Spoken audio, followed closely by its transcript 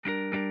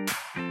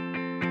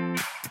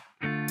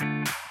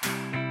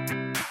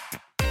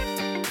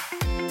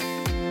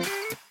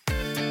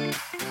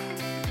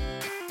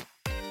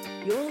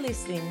You're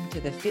listening to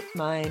the Fit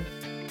Mind,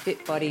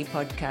 Fit Body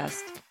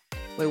podcast,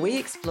 where we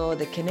explore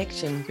the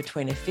connection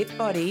between a fit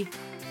body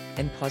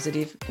and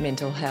positive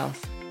mental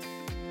health.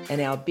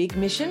 And our big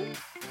mission?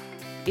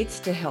 It's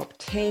to help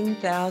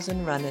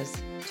 10,000 runners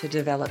to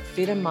develop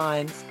fitter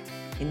minds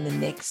in the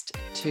next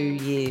 2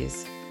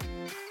 years.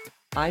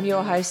 I'm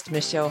your host,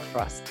 Michelle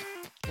Frost.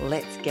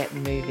 Let's get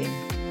moving.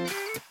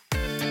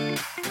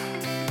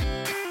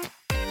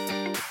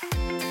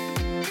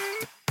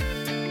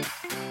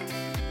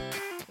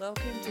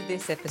 Welcome to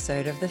this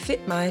episode of the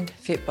Fit Mind,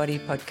 Fit Body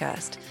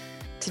podcast.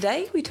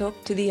 Today we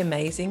talk to the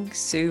amazing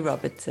Sue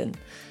Robertson.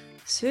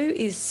 Sue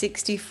is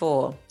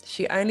 64.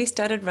 She only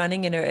started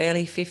running in her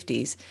early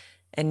 50s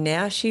and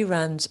now she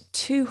runs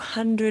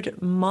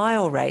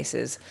 200-mile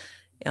races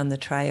on the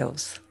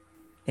trails.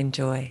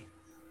 Enjoy.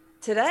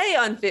 Today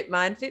on Fit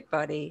Mind, Fit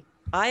Body,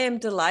 I am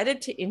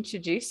delighted to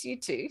introduce you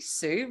to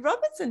Sue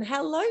Robertson.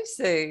 Hello,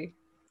 Sue.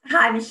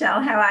 Hi,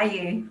 Michelle. How are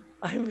you?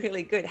 I'm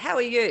really good. How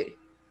are you?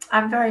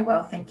 I'm very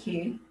well, thank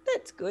you.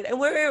 That's good. And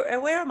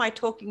where am I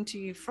talking to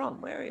you from?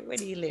 Where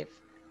do you live?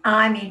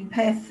 I'm in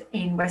Perth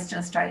in Western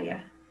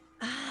Australia.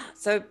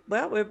 So,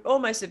 well, we're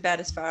almost about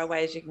as far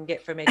away as you can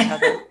get from each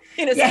other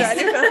in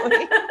Australia, aren't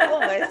we?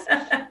 Almost.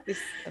 This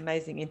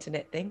amazing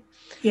internet thing.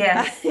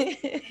 Yes.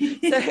 This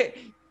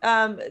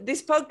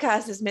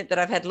podcast has meant that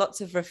I've had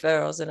lots of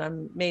referrals and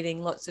I'm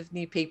meeting lots of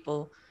new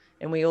people,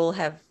 and we all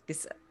have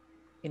this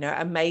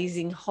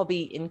amazing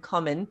hobby in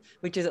common,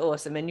 which is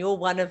awesome. And you're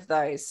one of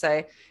those.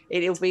 So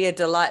it'll be a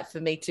delight for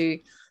me to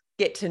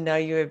get to know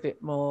you a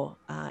bit more.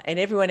 And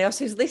everyone else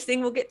who's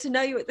listening will get to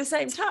know you at the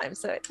same time.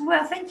 So,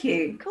 well, thank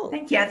you. Cool.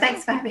 Thank you.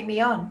 Thanks for having me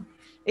on.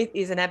 It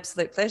is an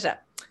absolute pleasure.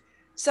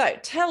 So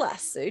tell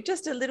us, Sue,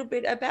 just a little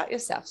bit about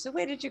yourself. So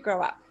where did you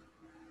grow up?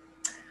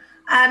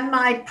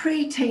 My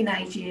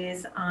pre-teenage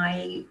years,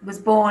 I was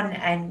born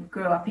and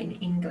grew up in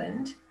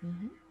England.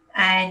 Mm-hmm.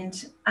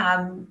 And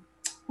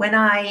when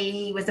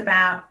I was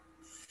about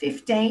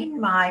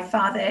 15, my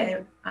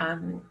father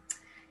got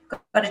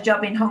a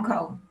job in Hong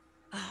Kong.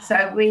 Oh.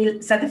 So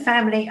the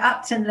family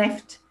upped and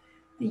left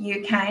the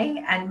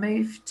UK and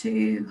moved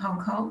to Hong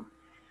Kong.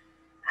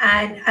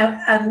 And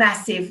a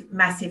massive,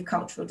 massive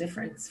cultural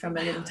difference from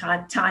a little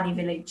tiny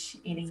village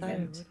in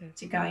England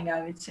to going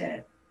over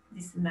to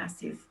this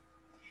massive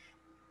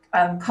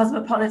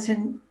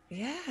cosmopolitan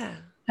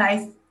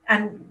place.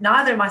 And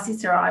neither my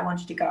sister or I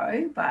wanted to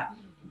go, but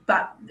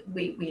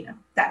we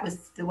that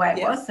was the way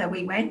it was. So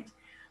we went.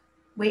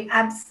 We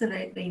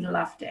absolutely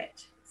loved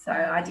it. So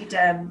I did.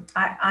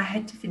 I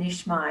had to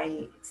finish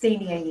my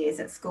senior years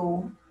at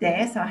school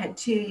there. So I had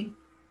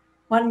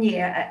 1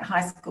 year at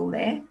high school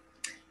there.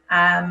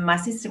 My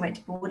sister went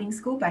to boarding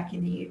school back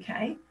in the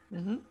UK.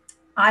 Mm-hmm.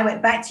 I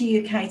went back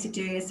to UK to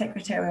do a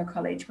secretarial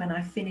college when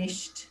I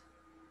finished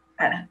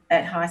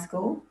at high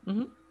school,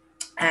 mm-hmm.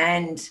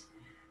 and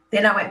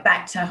then I went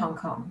back to Hong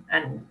Kong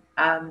and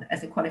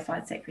as a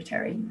qualified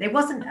secretary. There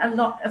wasn't a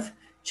lot of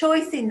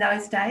choice in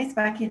those days.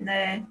 Back in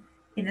the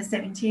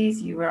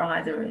 70s, you were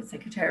either a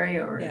secretary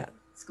or a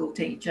school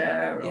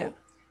teacher or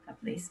a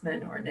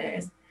policeman or a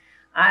nurse.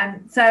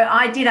 So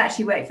I did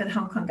actually work for the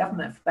Hong Kong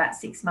government for about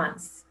 6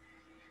 months.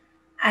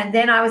 And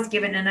then I was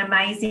given an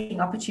amazing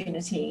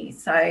opportunity.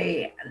 So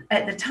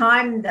at the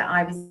time that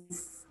I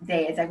was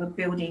there, they were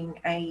building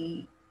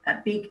a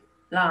big,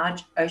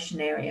 large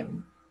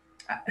oceanarium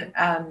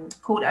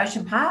called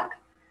Ocean Park.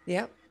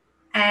 Yep.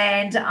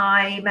 And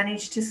I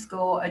managed to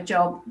score a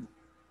job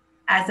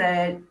as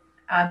it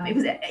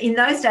was in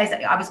those days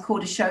I was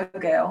called a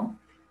showgirl.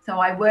 So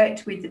I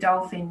worked with the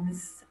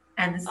dolphins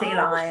and the sea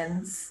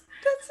lions.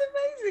 That's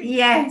amazing.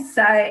 Yeah,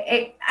 so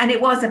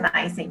it was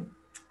amazing.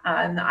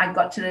 I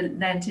got to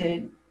learn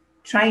to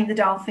train the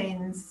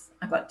dolphins.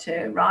 I got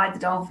to ride the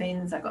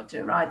dolphins. I got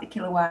to ride the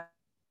killer whale.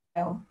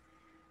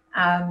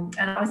 And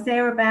I was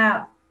there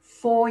about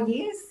 4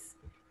 years.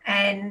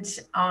 And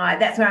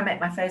that's where I met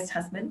my first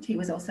husband. He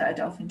was also a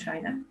dolphin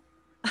trainer.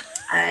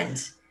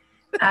 And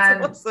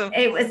awesome.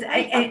 It was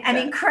an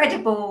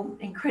incredible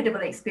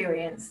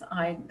experience.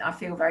 I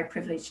feel very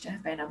privileged to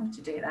have been able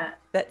to do that.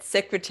 That's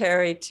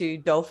secretary to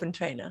dolphin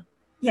trainer.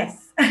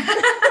 Yes.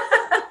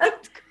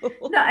 That's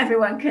cool. Not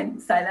everyone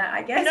can say that,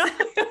 I guess. No,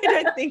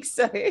 I don't think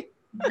so.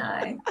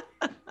 No.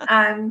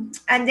 And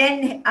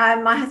then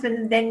my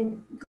husband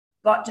then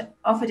got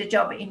offered a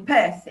job in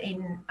Perth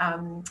in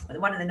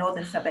one of the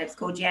northern suburbs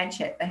called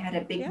Yanchep. They had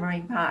a big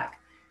marine park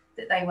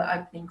that they were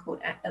opening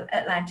called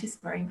Atlantis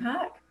Marine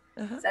Park.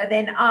 Uh-huh. So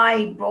then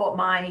I brought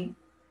my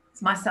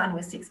son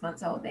was 6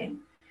 months old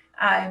then.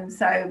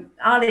 So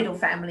our little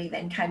family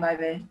then came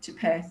over to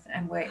Perth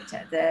and worked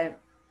at the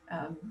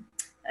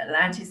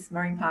Atlantis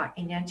Marine Park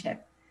in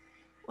Yanchep.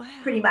 Wow.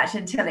 Pretty much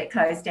until it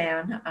closed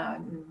down.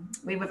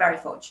 We were very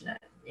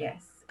fortunate.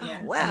 Yes.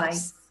 Oh, wow.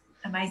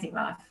 Amazing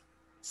life.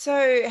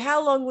 So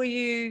how long were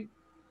you,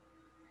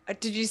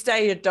 did you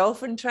stay a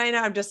dolphin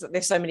trainer?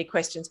 There's so many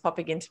questions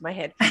popping into my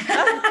head. At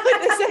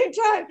the same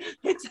time,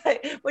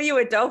 were you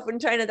a dolphin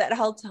trainer that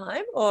whole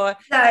time, or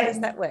how does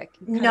that work?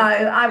 No,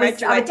 I was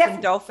definitely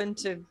from dolphin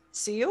to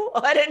seal?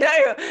 I don't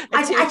know.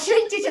 I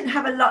actually didn't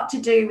have a lot to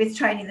do with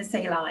training the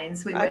sea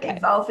lions. We were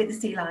involved with the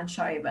sea lion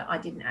show, but I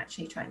didn't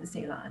actually train the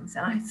sea lions.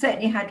 And I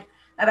certainly had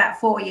about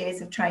 4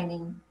 years of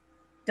training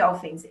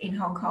dolphins in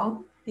Hong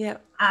Kong. Yeah.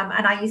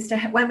 And I used to,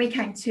 when we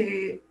came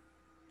to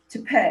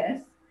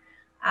Perth,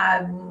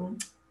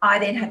 I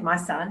then had my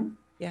son.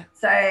 Yeah.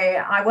 So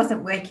I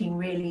wasn't working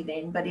really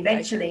then, but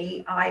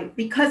eventually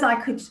because I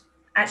could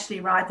actually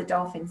ride the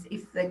dolphins,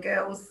 if the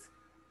girls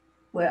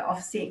were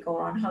off sick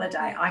or on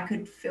holiday, I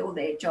could fill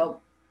their job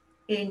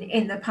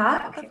in the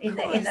park, in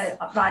the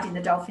riding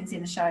the dolphins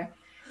in the show.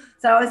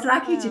 So I was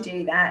lucky to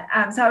do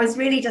that. So I was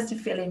really just a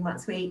fill-in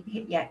once we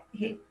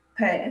hit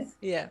Perth.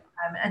 Yeah.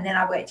 And then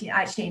I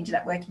actually ended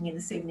up working in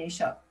the souvenir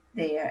shop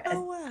there as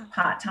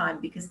part-time,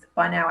 because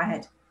by now I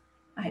had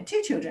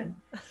 2 children.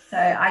 So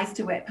I used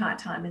to work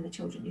part-time and the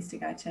children used to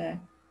go to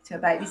a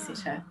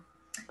babysitter.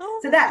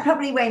 So that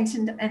probably went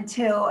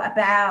until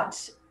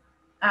about,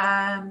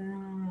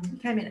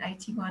 came in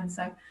 81,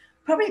 so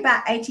probably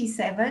about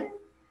 87.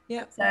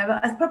 Yeah. So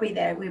I was probably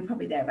there. We were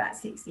probably there about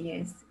 6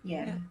 years.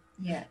 Yeah.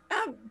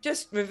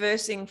 Just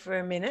reversing for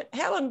a minute.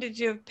 How long did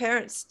your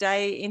parents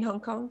stay in Hong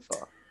Kong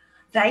for?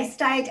 They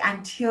stayed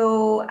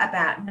until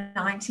about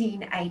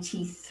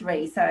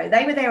 1983. So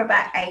they were there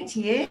about 8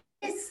 years.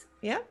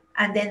 Yeah.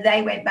 And then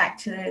they went back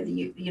to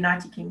the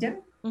United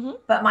Kingdom. Mm-hmm.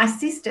 But my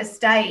sister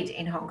stayed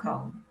in Hong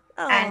Kong.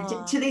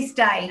 And to this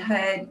day,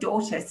 her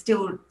daughter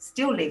still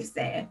lives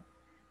there.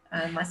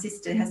 My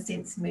sister has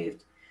since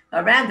moved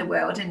around the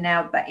world and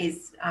now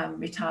is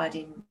retired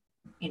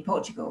in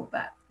Portugal.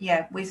 But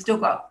yeah, we've still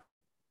got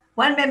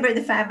one member of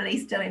the family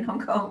still in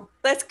Hong Kong.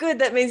 That's good.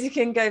 That means you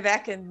can go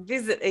back and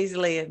visit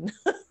easily, and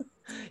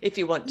if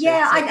you want to.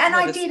 Yeah,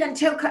 I did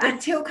until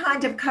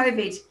kind of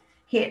COVID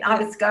hit. Yeah.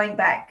 I was going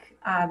back.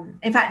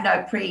 In fact,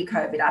 no,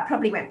 pre-COVID. I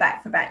probably went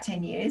back for about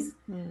 10 years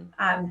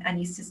and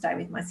used to stay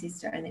with my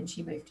sister, and then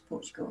she moved to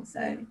Portugal,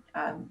 so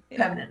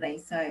permanently.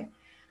 So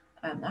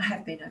I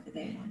have been over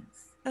there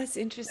once. That's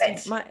interesting.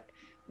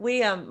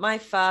 My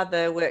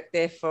father worked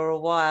there for a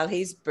while.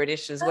 He's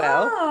British as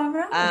well. Oh,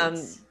 right.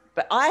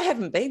 But I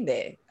haven't been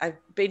there. I've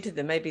been to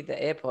maybe the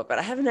airport, but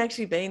I haven't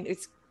actually been.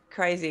 It's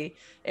crazy.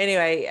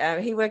 Anyway,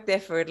 he worked there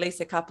for at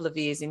least a couple of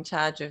years in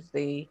charge of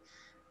the,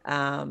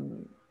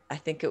 I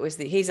think it was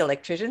he's an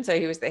electrician. So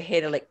he was the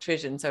head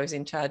electrician. So he was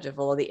in charge of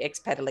all the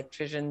expat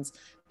electricians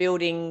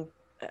building,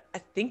 I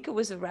think it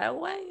was a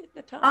railway at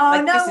the time.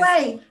 Oh, no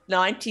way.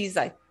 90s,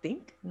 I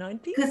think,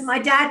 90s. Because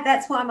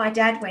that's why my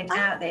dad went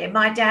out there.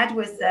 My dad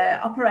was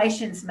the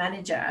operations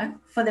manager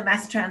for the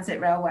Mass Transit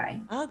Railway.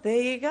 Oh,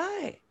 there you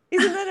go.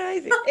 Isn't that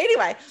amazing?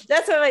 Anyway,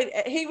 that's what I mean.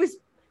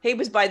 He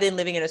was by then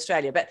living in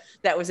Australia, but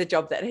that was a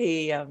job that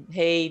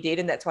he did,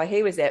 and that's why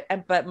he was there.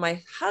 But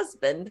my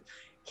husband,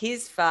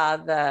 his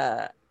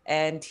father,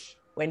 and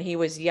when he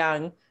was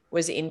young,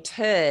 was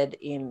interred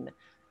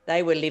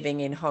they were living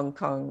in Hong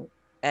Kong.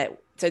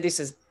 So this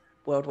is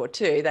World War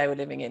II. They were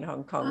living in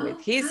Hong Kong with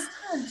his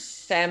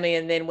family,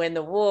 and then when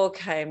the war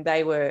came,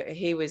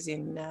 he was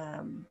in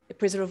a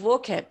prisoner of war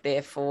camp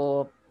there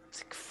for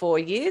 4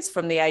 years,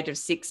 from the age of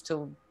 6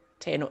 till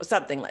 10 or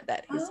something like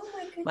that.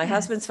 My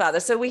husband's father.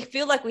 So we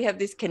feel like we have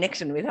this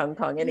connection with Hong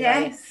Kong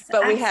anyway. Yes,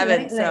 but absolutely.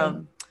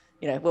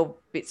 we haven't,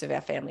 bits of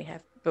our family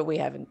have, but we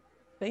haven't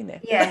been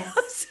there. Yes,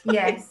 so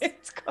yes.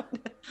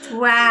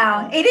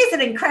 Wow. It is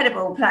an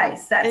incredible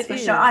place, that's for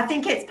sure. I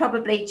think it's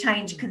probably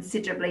changed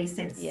considerably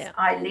since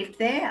I lived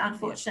there,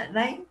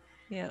 unfortunately.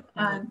 Yeah.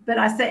 But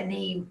I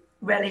certainly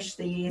relished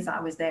the years I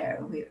was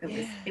there.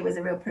 It was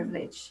a real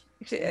privilege.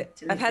 Actually,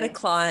 I've had a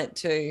client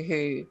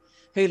too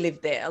who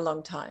lived there a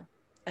long time.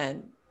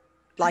 And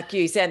like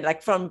you said,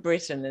 like from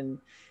Britain,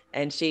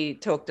 and she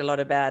talked a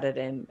lot about it,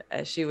 and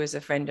she was a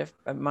friend of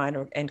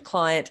mine and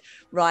client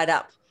right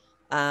up,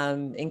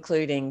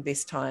 including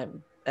this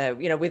time,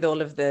 with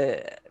all of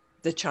the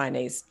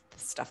Chinese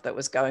stuff that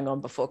was going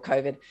on before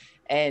COVID.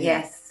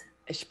 And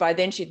by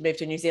then she'd moved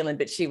to New Zealand,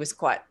 but she was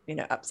quite,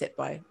 upset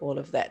by all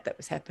of that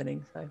was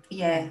happening. So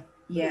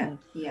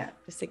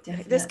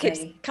this keeps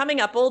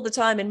coming up all the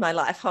time in my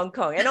life, Hong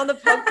Kong. And on the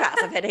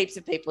podcast, I've had heaps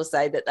of people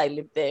say that they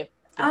lived there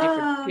for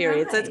different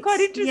periods. Right. So it's quite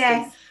interesting.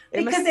 Yes,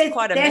 because there's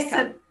quite a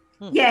mecca.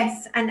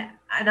 Yes, and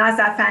as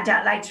I found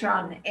out later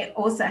on, it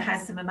also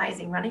has some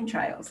amazing running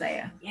trails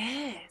there.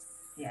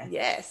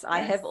 Yes. I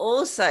have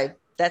also.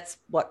 That's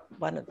what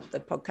one of the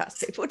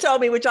podcast people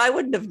told me, which I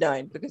wouldn't have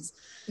known because.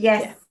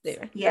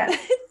 Absolutely.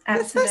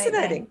 It's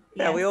fascinating.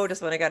 Yes. We all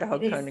just want to go to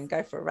Hong Kong and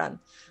go for a run.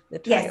 The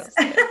trails.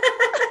 Yes.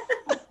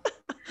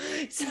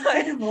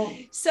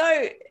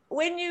 So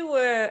when you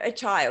were a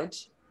child,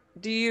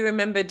 do you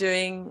remember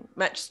doing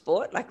much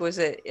sport? Like, was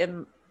it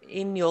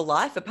in your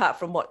life apart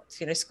from what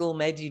school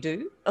made you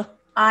do?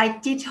 I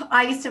did.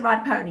 I used to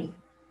ride pony.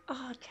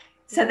 Oh, okay.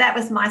 So that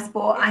was my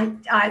sport.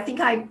 I think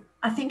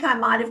I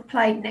might have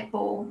played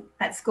netball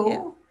at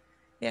school.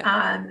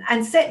 Yeah.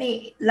 And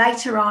certainly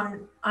later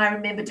on, I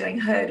remember doing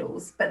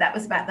hurdles, but that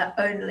was about the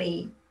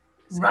only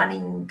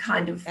running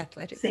kind of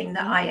athletic thing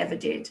that I ever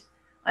did.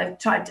 I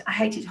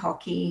hated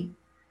hockey.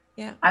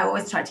 Yeah. I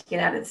always tried to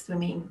get out of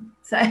swimming.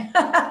 So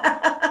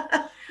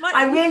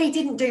I really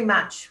didn't do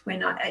much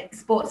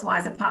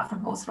sports-wise apart from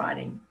horse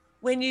riding.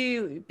 When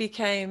you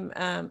became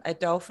a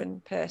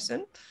dolphin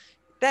person,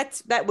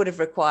 that would have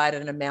required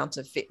an amount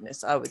of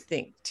fitness, I would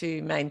think,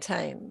 to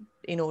maintain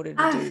in order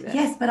to do that.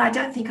 Yes, but I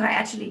don't think I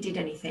actually did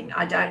anything.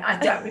 I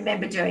don't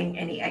remember doing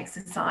any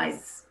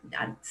exercise.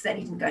 I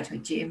certainly didn't go to a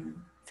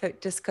gym. So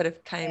it just kind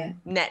of came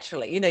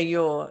naturally,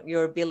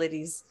 your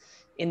abilities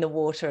in the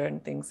water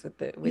and things with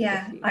the fish.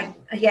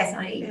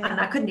 And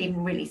I couldn't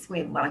even really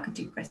swim. Well, I could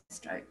do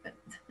breaststroke, but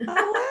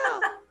oh wow.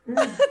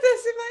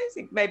 That's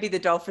amazing. Maybe the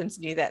dolphins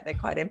knew that. They're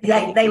quite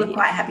empathetic. They were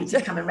quite happy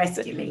to come and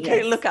rescue me.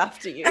 Yes. Look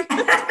after you.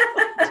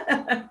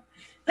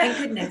 Thank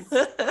goodness.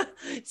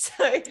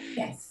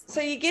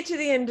 So you get to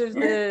the end of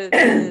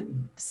the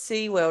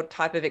SeaWorld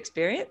type of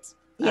experience.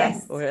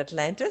 Yes. Or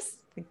Atlantis,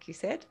 I think you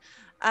said.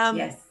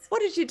 Yes. What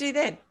did you do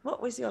then?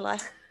 What was your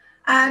life?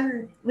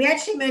 We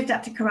actually moved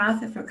up to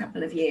Karratha for a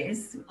couple of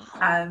years,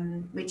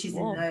 which is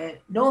in the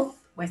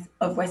northwest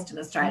of Western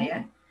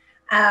Australia.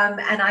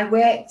 And I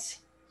worked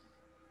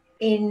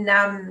in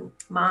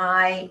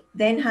my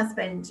then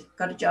husband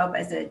got a job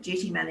as a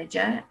duty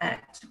manager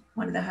at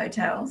one of the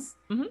hotels,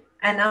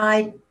 and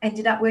I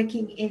ended up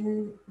working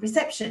in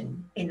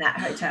reception in that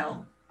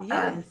hotel.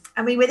 Yes.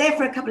 And we were there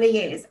for a couple of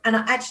years, and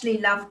I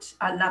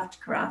loved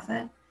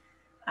Karratha.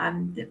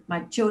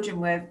 My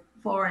children were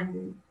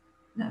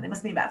they must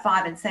have been about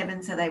 5 and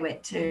 7, so they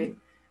went to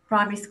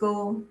primary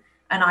school,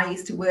 and I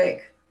used to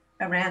work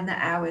around the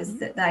hours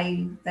that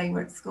they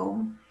were at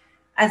school.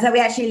 And so we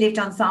actually lived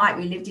on site.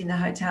 We lived in the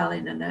hotel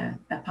in an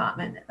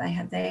apartment that they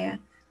had there,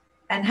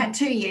 and had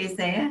 2 years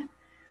there.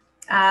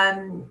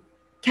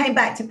 Came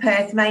back to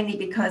Perth mainly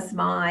because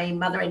my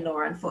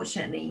mother-in-law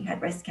unfortunately had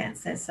breast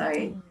cancer,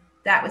 so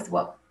that was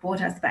what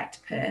brought us back to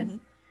Perth.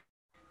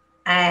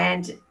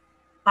 And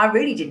I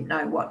really didn't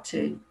know what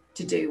to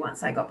do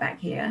once I got back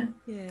here.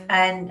 Yeah.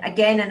 And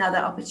again, another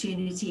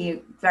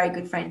opportunity. Very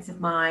good friends of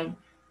mine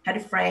had a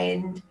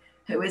friend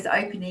who was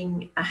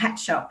opening a hat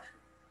shop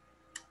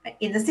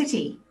in the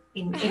city,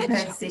 in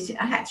Perth City,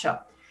 a hat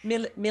shop.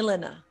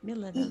 Milliner.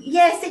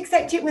 Yes,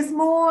 except it was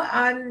more,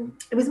 I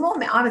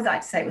would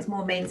like to say it was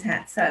more men's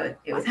hats. So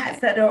it was hats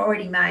that are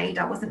already made.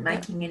 I wasn't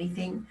making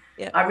anything.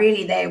 Yeah. I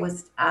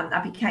was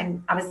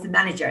the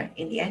manager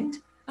in the end.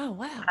 Oh,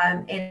 wow.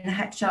 In the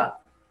hat shop.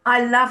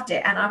 I loved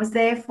it. And I was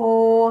there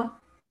for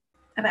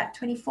about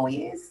 24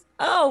 years.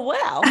 Oh,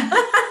 wow.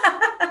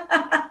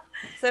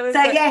 So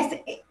yes.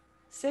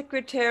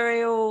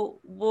 Secretarial,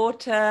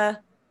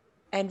 water,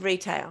 and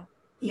retail.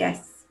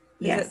 Yes.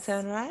 Does that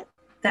sound right?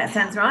 That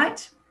sounds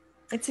right.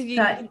 And so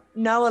you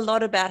know a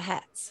lot about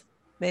hats,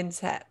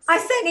 men's hats. I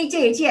certainly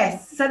did,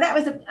 yes. So that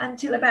was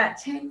until about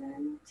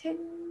 10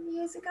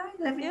 years ago,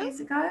 11 years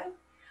ago.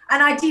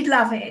 And I did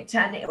love it.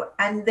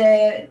 And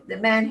the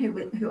man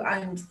who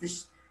owned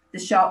the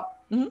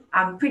shop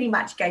pretty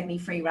much gave me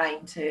free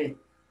rein to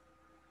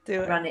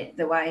run it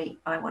the way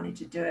I wanted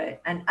to do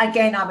it. And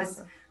again, I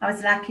was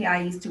lucky.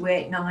 I used to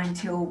work 9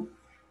 till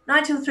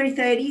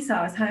 3:30, so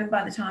I was home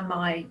by the time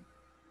my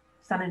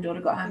son and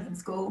daughter got home from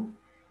school,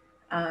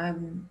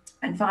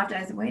 and 5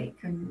 days a week.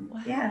 And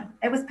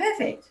it was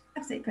perfect,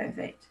 absolutely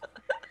perfect.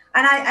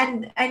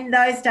 And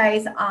those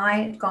days I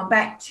had gone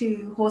back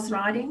to horse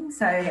riding.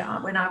 So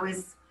when I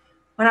was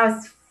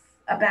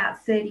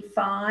about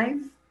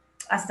 35,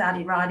 I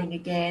started riding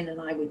again, and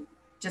I would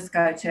just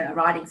go to a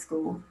riding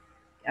school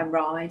and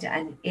ride.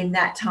 And in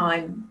that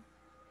time,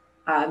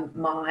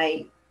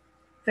 my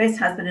first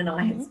husband and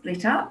I had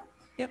split up.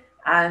 Yep.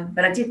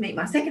 But I did meet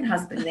my second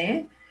husband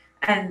there.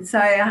 And so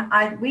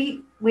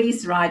we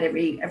used to ride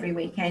every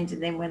weekend.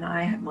 And then when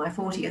I had my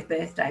 40th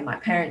birthday, my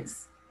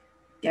parents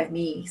gave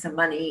me some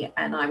money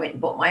and I went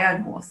and bought my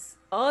own horse.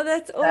 Oh,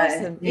 that's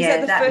awesome. Is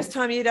that the first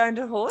time you'd owned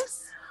a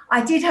horse?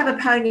 I did have a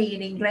pony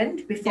in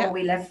England before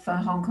we left for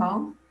Hong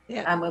Kong,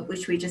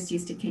 which we just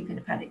used to keep in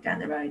a paddock down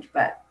the road.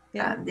 But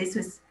this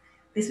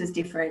was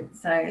different.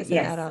 So as an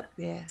adult,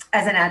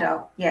 as an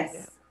adult,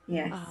 yes.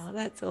 Oh,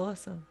 that's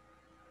awesome.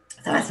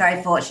 So I was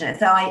very fortunate.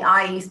 So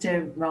I used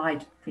to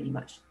ride pretty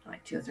much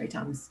like 2 or 3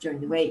 times during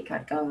the week.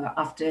 I'd go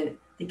after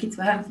the kids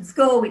were home from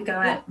school. We'd go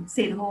out and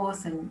see the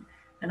horse, and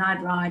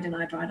I'd ride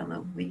on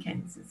the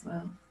weekends as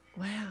well.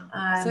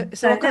 Wow.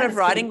 So what kind of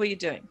riding were you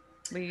doing?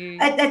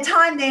 At the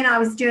time then I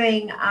was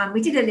doing,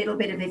 we did a little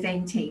bit of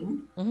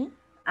eventing. Mm-hmm.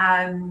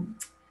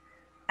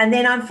 And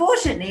then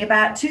unfortunately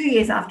about 2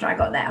 years after I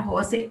got that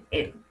horse, it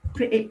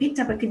picked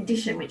up a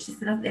condition which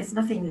there's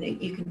nothing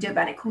that you can do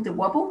about it, called the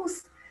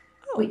wobbles,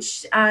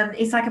 which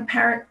is like a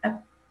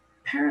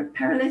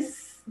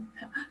paralysis,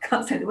 I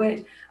can't say the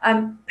word,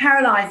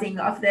 paralyzing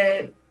of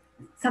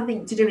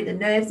something to do with the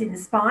nerves in the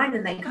spine,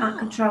 and they can't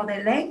control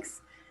their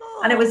legs.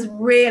 And it was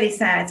really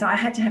sad. So I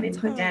had to have him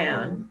put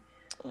down.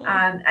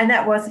 And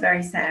that was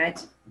very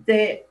sad.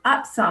 The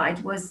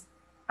upside was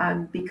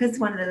because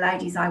one of the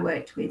ladies I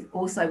worked with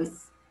also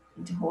was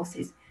into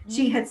horses.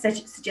 She had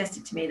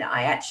suggested to me that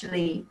I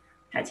actually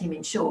had him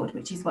insured,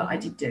 which is what I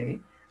did do.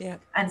 Yeah.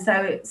 And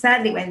so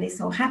sadly, when this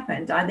all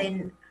happened, I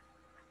then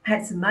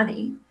had some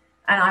money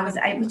and I was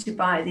able to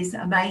buy this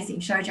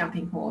amazing show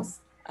jumping horse.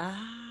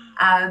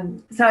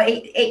 So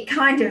it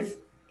kind of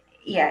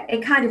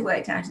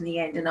worked out in the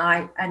end.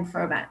 And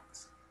for about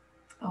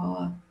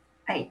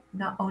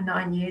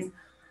 9 years,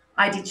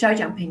 I did show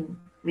jumping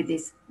with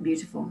this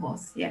beautiful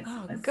horse. Yes.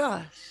 Oh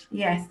gosh.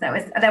 Yes, that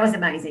was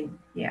amazing.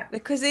 Yeah.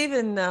 Because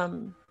even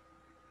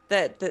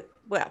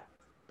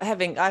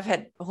I've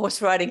had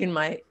horse riding in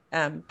my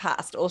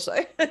past also.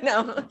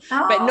 No,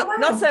 but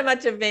not so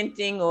much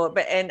eventing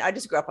and I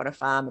just grew up on a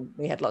farm and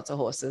we had lots of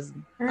horses.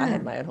 I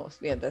had my own horse.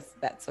 Yeah,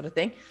 that sort of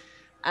thing.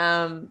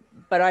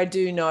 But I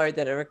do know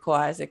that it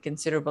requires a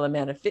considerable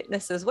amount of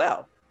fitness as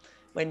well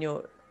when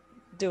you're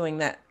doing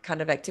that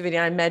kind of activity.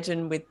 I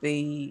imagine with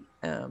the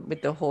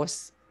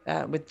horse,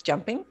 with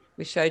jumping,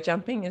 with show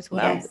jumping as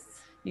well, yes,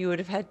 you would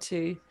have had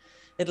to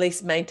at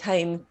least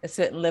maintain a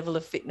certain level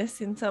of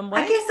fitness in some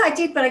way. I guess I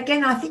did, but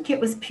again, I think it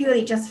was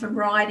purely just from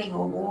riding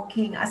or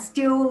walking. I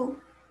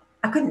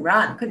couldn't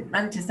run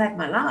to save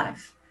my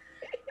life.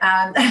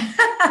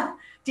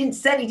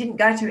 Certainly didn't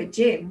go to a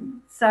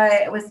gym. So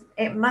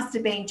it must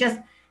have been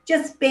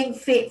just being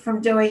fit from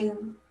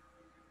doing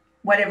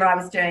whatever I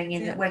was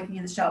doing working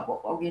in the shop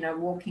or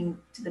walking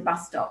to the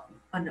bus stop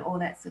and all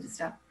that sort of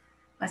stuff.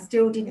 I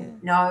still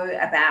didn't know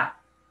about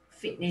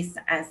fitness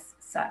as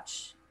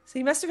such. So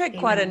you must have had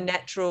quite a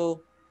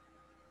natural,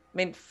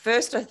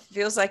 first it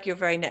feels like you're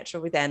very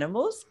natural with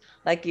animals.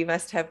 Like you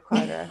must have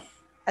quite a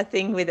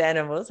thing with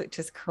animals, which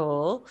is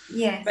cool.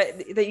 Yes.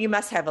 But that you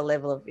must have a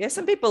level of,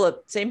 some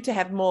people seem to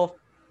have more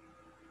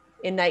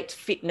innate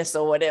fitness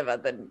or whatever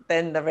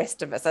than the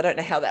rest of us. I don't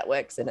know how that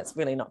works, and it's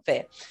really not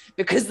fair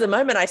because the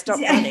moment I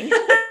stopped running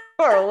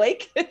for a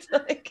week, it's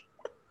like,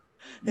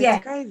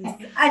 it's crazy.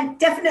 And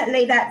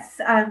definitely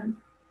that's,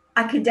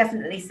 I could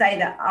definitely say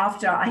that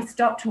after I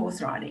stopped horse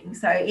riding.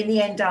 So in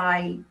the end,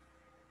 I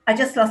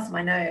just lost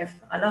my nerve.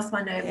 I lost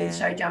my nerve with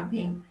show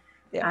jumping.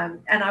 Yeah.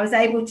 And I was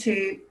able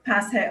to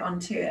pass her on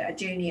to a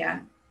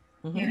junior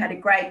who had a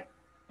great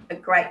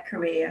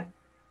career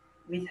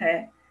with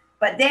her.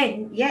 But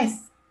then,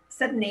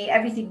 suddenly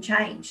everything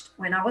changed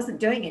when I wasn't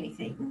doing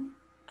anything.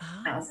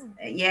 I was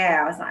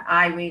like,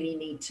 I really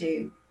need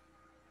to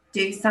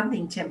do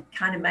something to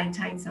kind of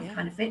maintain some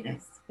kind of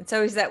fitness. And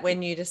so is that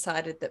when you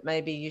decided that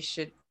maybe you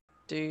should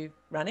do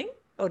running,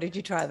 or did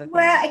you try the thing?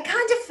 Well, it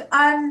kind of,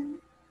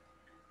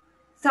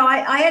 so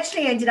I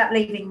actually ended up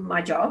leaving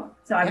my job.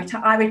 So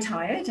I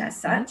retired as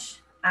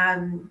such.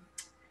 And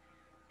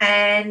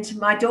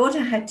my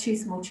daughter had 2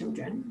 small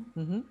children.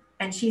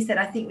 And she said,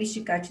 I think we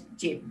should go to the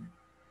gym.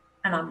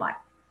 And I'm like,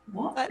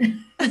 what?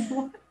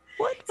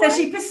 What? So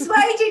she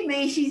persuaded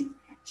me.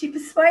 She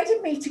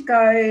persuaded me to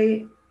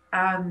go,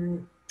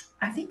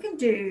 I think, and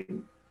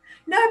do.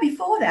 No,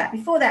 before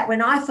that,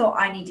 when I thought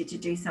I needed to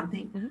do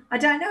something. I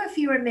don't know if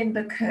you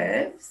remember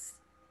Curves.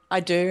 I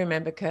do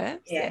remember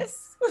Curves.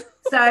 Yes.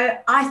 So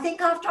I think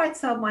after I'd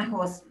sold my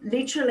horse,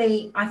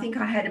 literally, I think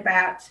I had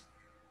about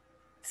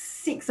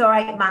 6 or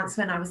 8 months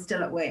when I was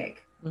still at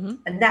work.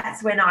 And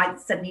that's when I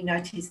suddenly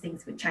noticed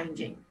things were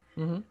changing.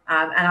 And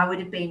I would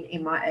have been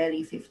in my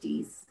early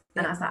 50s.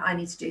 And I was like, I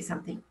need to do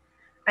something.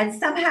 And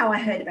somehow I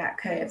heard about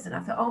Curves and I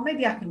thought, oh,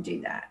 maybe I can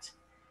do that.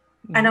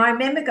 And I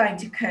remember going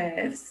to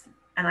Curves,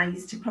 and I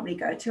used to probably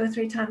go 2 or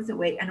 3 times a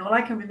week. And all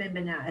I can remember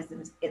now is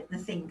the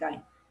thing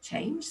going,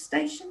 change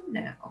station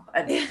now.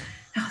 And I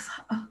was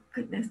like, oh,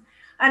 goodness.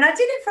 And I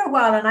did it for a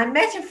while, and I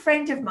met a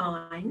friend of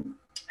mine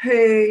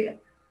who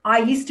I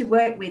used to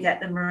work with at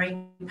the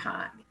Marine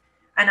Park.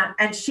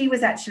 And she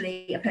was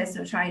actually a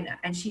personal trainer.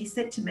 And she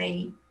said to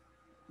me,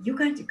 you're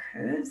going to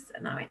Curves?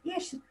 And I went, yeah.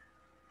 She said,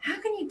 how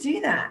can you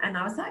do that? And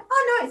I was like,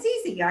 oh, no, it's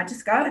easy. I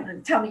just go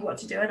and tell me what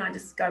to do, and I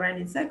just go around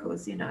in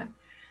circles, you know.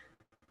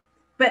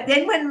 But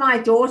then when my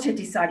daughter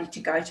decided to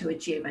go to a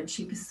gym, and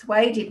she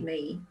persuaded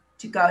me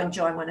to go and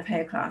join one of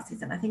her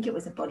classes, and I think it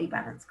was a body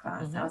balance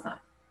class. I was like,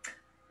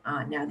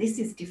 oh, now this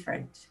is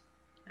different,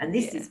 and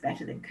this is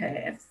better than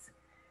Curves.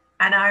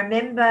 And I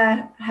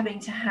remember having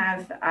to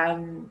have,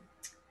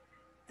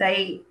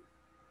 they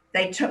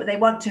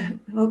want to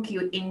hook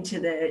you into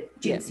the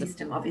gym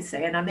system,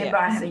 obviously. And I remember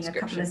having a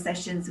couple of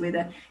sessions with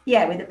a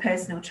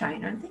personal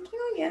trainer and thinking,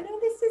 oh yeah, no,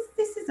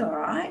 this is all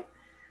right.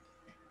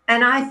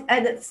 And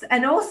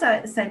also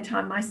at the same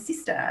time, my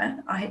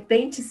sister, I had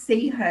been to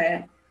see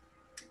her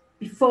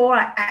before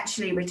I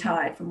actually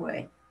retired from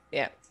work.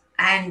 Yeah.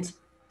 And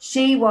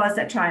she was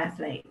a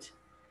triathlete,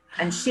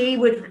 and she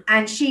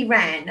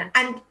ran.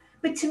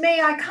 But to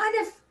me, I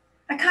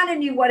kind of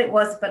knew what it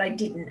was, but I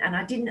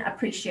didn't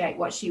appreciate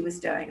what she was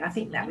doing. I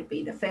think that would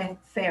be the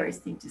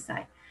fairest thing to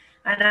say.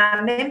 And I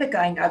remember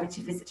going over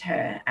to visit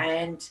her,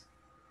 and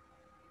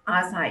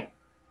I was like,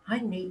 I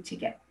need to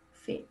get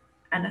fit.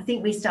 And I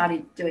think we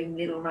started doing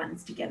little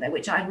runs together,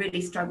 which I really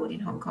struggled in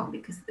Hong Kong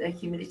because the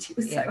humidity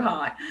was so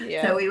high.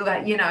 Yeah. So we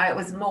were, it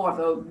was more of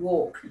a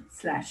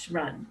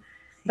walk/run.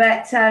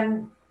 But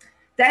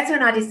that's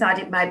when I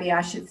decided maybe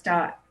I should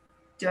start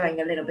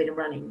doing a little bit of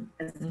running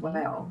as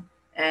well.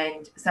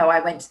 And so I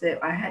went to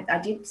I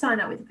did sign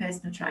up with a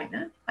personal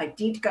trainer. I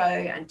did go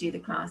and do the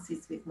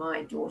classes with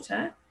my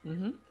daughter.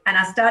 And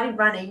I started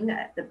running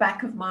at the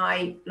back of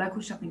my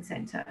local shopping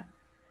centre.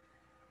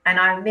 And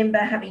I remember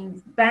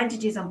having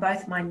bandages on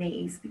both my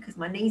knees because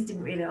my knees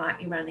didn't really like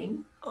me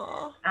running.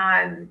 Oh.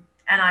 And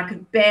I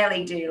could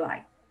barely do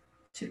like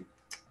two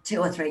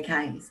or 3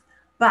 Ks.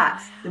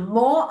 But the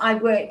more I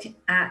worked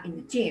out in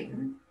the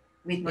gym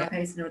with my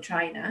personal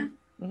trainer,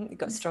 you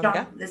got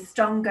stronger. The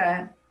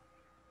stronger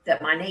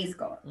that my knees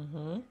got.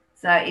 Mm-hmm.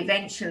 So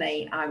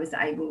eventually I was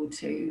able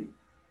to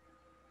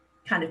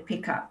kind of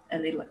pick up a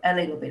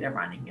little bit of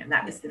running, and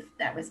that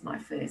was my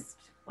first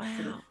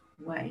sort of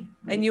way.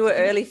 And you were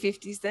early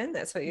 50s then?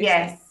 That's what you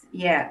said?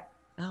 Yeah.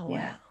 Oh, wow.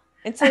 Yeah.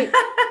 And so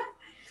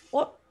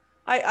what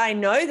I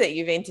know that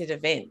you've entered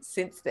events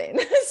since then.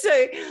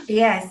 So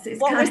yes,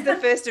 what was the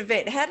first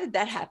event? How did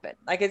that happen?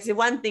 Like, it's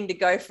one thing to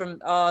go from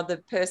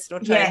the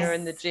personal trainer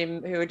in the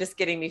gym who are just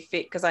getting me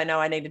fit because I know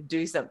I need to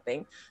do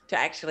something to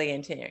actually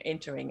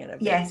entering an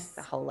event. Yes,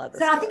 the whole other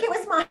so story. I think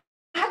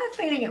I have a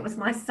feeling it was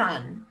my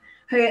son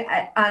who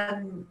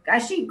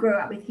actually grew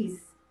up with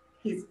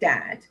his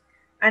dad.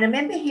 And I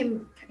remember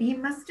he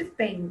must have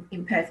been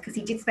in Perth because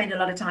he did spend a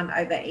lot of time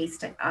over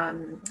Easter.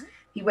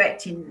 He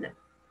worked in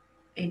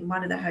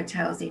one of the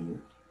hotels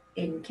in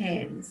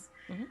Cairns.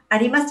 Mm-hmm.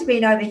 And he must have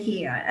been over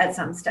here at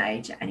some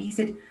stage. And he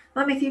said,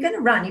 Mum, if you're going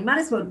to run, you might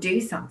as well do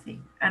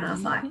something. And I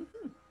was like,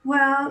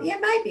 well, yeah,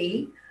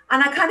 maybe.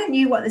 And I kind of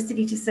knew what the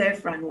City to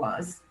Surf run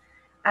was.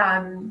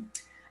 And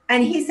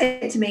he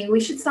said to me,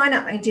 we should sign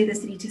up and do the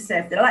City to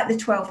Surf. They're like the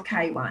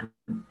 12K one.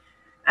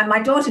 And my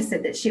daughter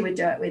said that she would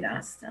do it with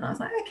us. And I was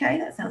like, okay,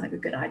 that sounds like a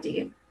good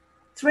idea.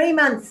 3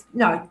 months,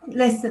 no,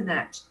 less than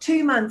that,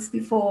 2 months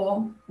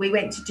before we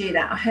went to do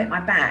that, I hurt my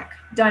back.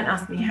 Don't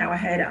ask me how I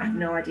hurt it. I have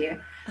no idea.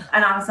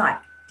 And I was like,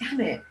 damn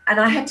it. And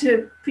I had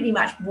to pretty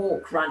much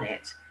run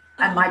it.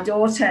 And my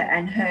daughter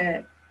and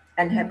her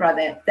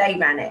brother, they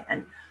ran it.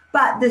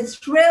 But the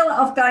thrill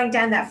of going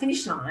down that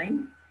finish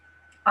line,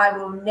 I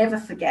will never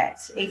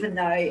forget, even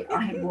though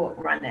I had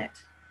run it.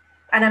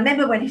 And I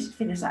remember when he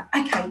finished, like,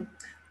 okay,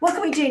 what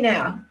can we do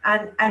now?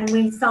 And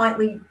we found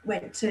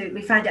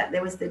out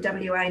there was the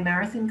WA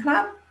Marathon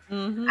Club,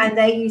 and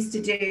they used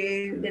to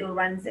do little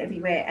runs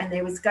everywhere. And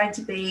there was going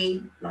to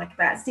be, like,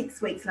 about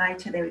 6 weeks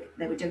later,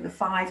 they were doing a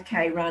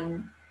 5K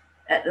run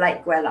at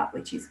Lake Gwelup,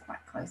 which is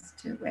quite close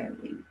to where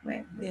we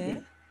live.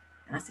 And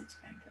I said to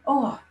Bianca,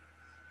 oh,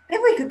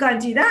 maybe we could go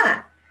and do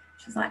that.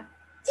 She was like,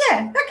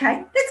 yeah,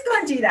 okay, let's go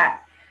and do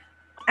that.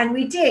 And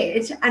we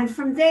did. And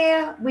from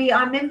there,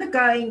 I remember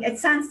going, it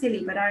sounds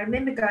silly, but I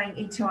remember going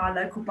into our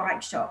local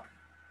bike shop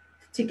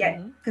to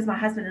get, because my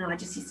husband and I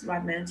just used to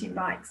ride mountain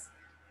bikes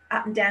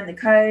up and down the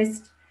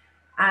coast.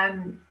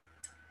 And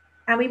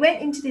we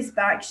went into this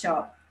bike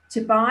shop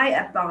to buy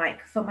a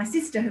bike for my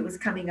sister who was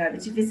coming over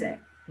to visit.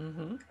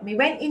 And we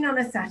went in on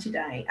a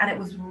Saturday and it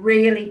was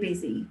really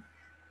busy.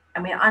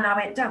 And I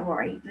went, don't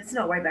worry, let's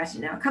not worry about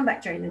it now. I'll come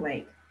back during the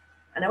week.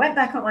 And I went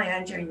back on my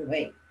own during the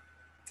week.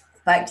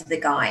 Spoke to the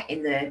guy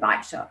in the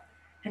bike shop,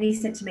 and he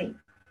said to me,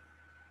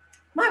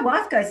 my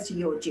wife goes to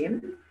your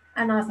gym.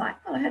 And I was like,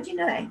 oh, how do you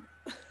know?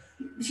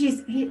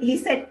 He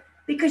said,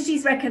 because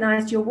she's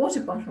recognised your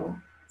water bottle.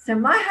 So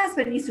my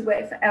husband used to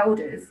work for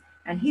Elders,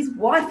 and his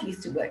wife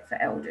used to work for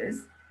Elders,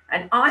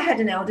 and I had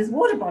an Elders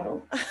water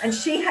bottle, and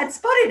she had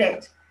spotted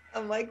it.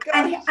 Oh my God!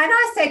 And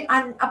I said,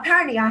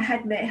 apparently I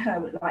had met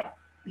her like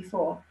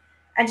before,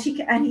 and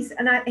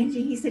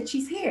he said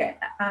she's here,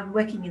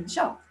 working in the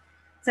shop.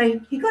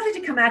 So he got her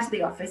to come out of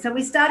the office and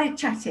we started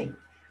chatting.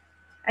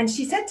 And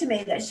she said to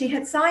me that she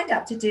had signed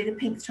up to do the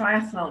Pink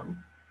Triathlon,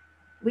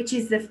 which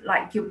is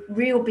your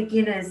real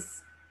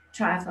beginners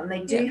triathlon.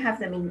 They do have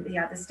them in the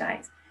other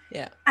states.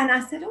 Yeah. And I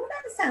said, oh,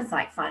 that sounds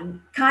like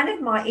fun. Kind of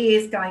my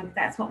ears going,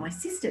 that's what my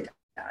sister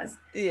does.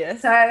 Yeah.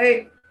 So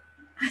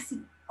I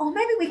said, oh,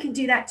 maybe we can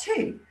do that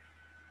too.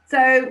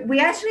 So we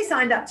actually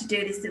signed up to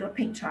do this little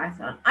Pink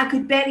Triathlon. I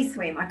could barely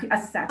swim. I could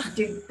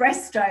do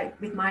breaststroke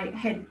with my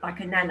head like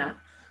a nana.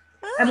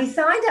 And we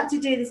signed up to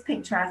do this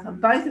Pink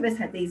Triathlon. Both of us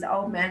had these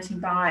old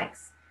mountain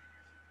bikes.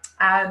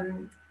 I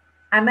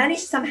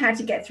managed somehow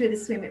to get through the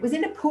swim. It was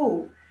in a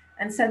pool.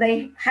 And so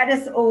they had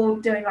us all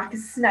doing like a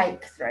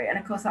snake through. And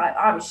of course,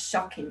 I was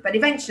shocking. But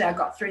eventually I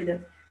got through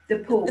the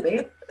pool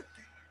bit.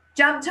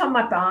 Jumped on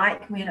my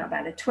bike. We had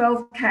about a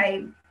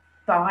 12K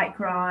bike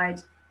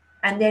ride.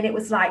 And then it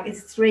was like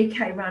this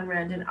 3K run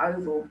around an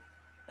oval.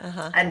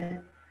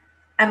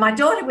 And my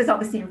daughter was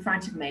obviously in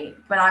front of me,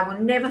 but I will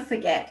never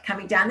forget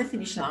coming down the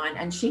finish line,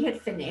 and she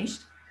had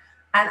finished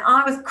and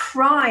I was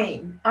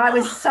crying. I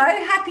was so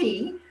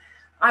happy.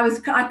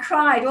 I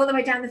cried all the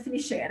way down the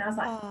finish line, and I was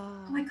like,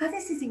 oh my God,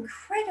 this is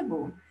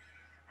incredible.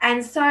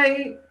 And so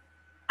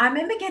I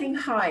remember getting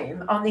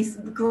home on this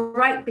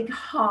great big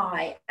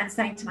high and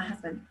saying to my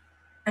husband,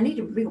 I need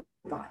a real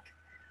bike.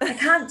 I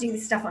can't do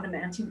this stuff on a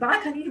mountain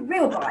bike. I need a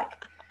real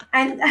bike.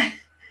 And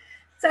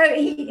so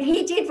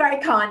he did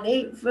very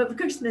kindly. For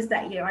Christmas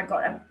that year, I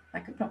got a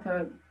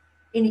proper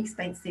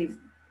inexpensive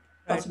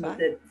bottom of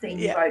the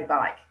thing road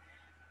bike.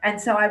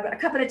 And so a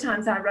couple of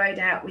times I rode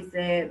out with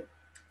the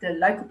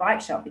local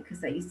bike shop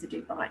because they used to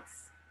do bike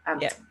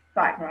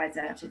rides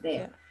out of there.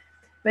 Yeah.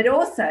 But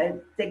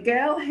also the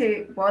girl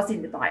who was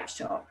in the bike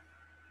shop,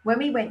 when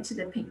we went to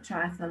the Pink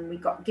Triathlon, we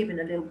got given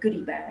a little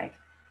goodie bag.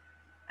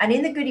 And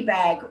in the goodie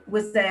bag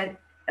was a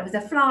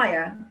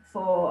flyer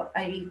for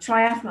a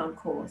triathlon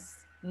course.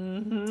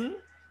 Mm-hmm.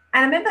 And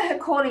I remember her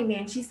calling me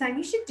and she's saying,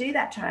 you should do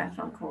that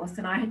triathlon course.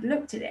 And I had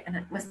looked at it and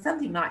it was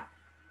something like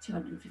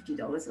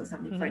 $250 or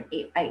something for an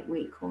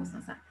 8-week course. And I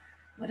was like,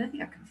 well, I don't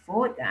think I can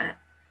afford that.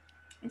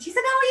 And she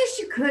said, oh, yes,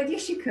 you could.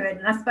 Yes, you could.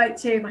 And I spoke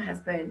to my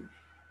husband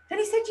and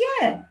he said,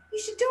 yeah, you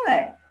should do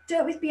it. Do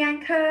it with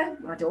Bianca,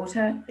 my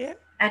daughter,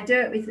 and do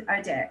it with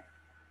Odette.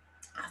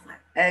 I was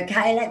like,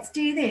 okay, let's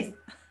do this.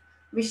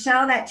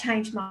 Michelle, that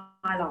changed my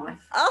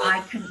life. Oh.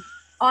 I can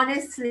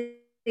honestly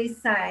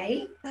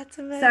say. That's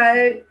amazing.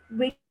 So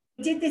we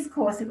did this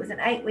course. It was an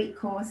 8-week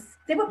course.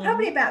 There were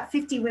probably about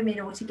 50 women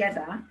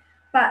altogether,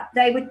 but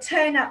they would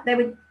turn up.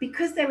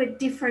 Because there were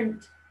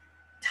different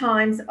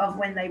times of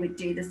when they would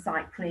do the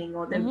cycling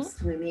or the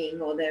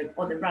swimming or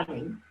the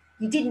running.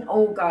 You didn't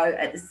all go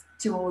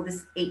to all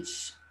this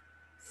each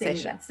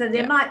session. So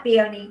there might be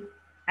only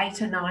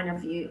 8 or 9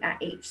 of you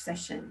at each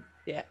session.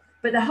 Yeah.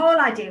 But the whole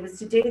idea was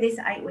to do this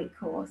 8-week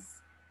course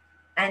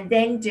and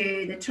then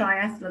do the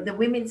triathlon, the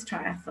women's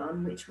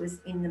triathlon, which was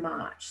in the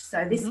March.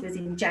 So this was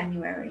in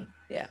January.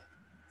 Yeah.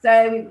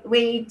 So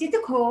we did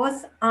the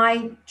course.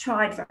 I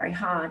tried very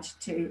hard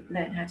to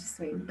learn how to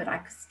swim, but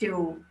I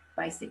still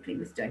basically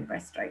was doing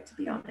breaststroke, to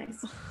be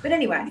honest. But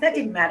anyway, that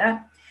didn't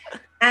matter.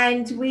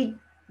 And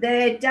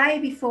the day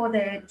before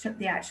the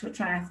actual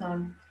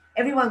triathlon,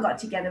 everyone got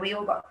together. We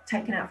all got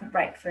taken out for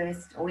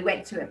breakfast, or we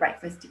went to a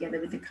breakfast together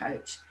with the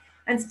coach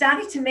and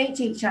started to meet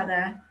each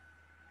other.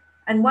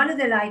 And one of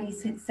the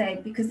ladies had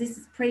said, because this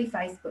is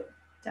pre-Facebook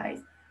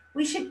days,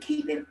 we should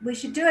do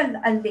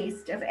a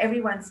list of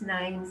everyone's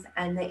names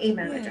and their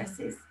email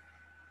addresses.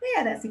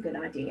 Yeah, that's a good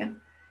idea.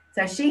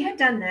 So she had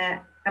done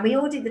that, and we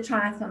all did the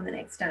triathlon the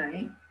next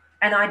day.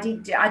 And I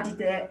did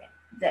the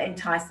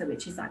Enticer,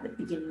 which is like the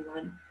beginning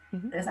one.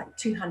 There's like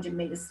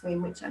 200-meter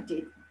swim, which I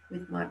did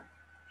with my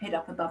head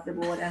up above the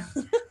water.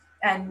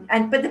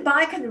 But the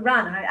bike and the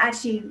run, I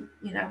actually,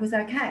 was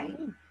okay.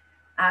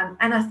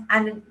 And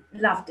I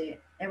loved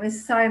it. It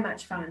was so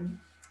much fun.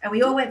 And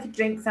we all went for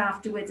drinks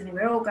afterwards, and we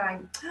were all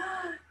going,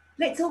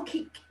 let's all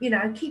keep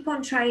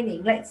on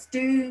training. Let's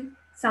do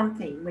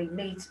something. We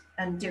meet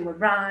and do a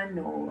run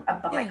or a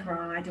bike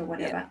ride or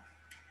whatever. Yeah.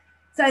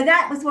 So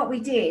that was what we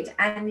did.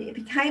 And it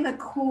became a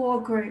core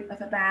group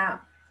of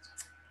about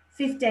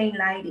 15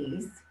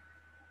 ladies.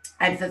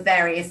 And for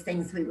various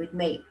things we would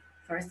meet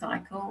for a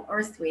cycle or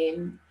a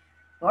swim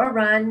or a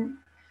run.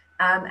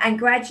 And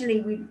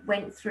gradually we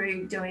went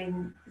through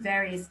doing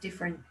various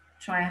different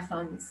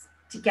triathlons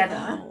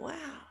together. Oh, wow.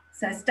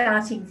 So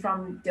starting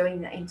from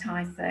doing the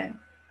Enticer,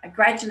 I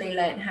gradually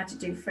learned how to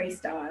do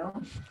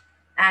freestyle.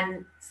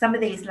 And some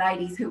of these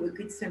ladies who were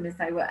good swimmers,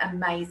 they were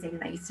amazing.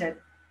 They used to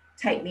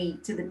take me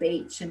to the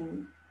beach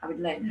and I would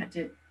learn how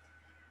to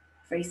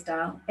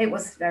freestyle. It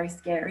was very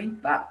scary,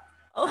 but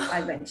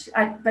I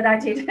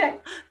did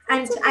it.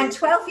 And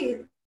 12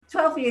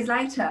 years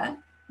later,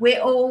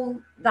 we're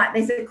all like,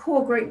 there's a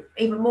core group,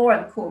 even more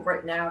of a core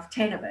group now of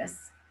 10 of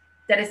us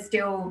that are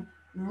still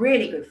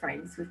really good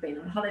friends. We've been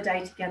on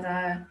holiday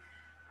together.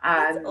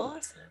 That's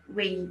awesome.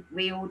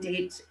 We all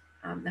did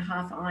the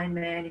half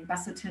Ironman in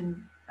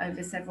Busselton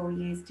over several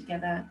years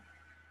together.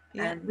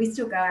 Yeah. And we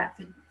still go out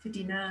for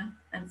dinner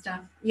and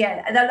stuff.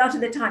 Yeah, and a lot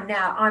of the time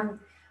now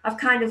I've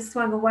kind of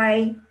swung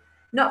away,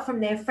 not from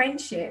their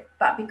friendship,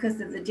 but because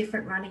of the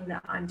different running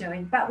that I'm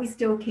doing. But we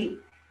still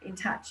keep in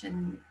touch,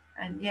 and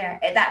yeah,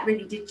 that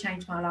really did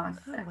change my life.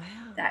 Oh,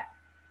 wow.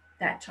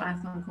 That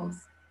triathlon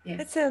course. Yeah.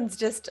 That sounds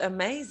just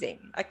amazing.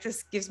 It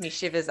just gives me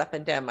shivers up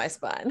and down my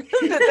spine.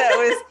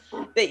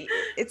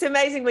 It's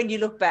amazing when you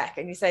look back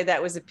and you say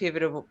that was a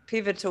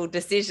pivotal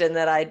decision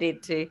that I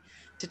did to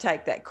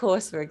take that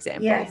course, for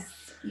example. Yes.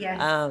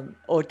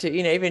 Or to,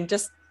 even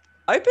just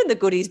open the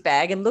goodies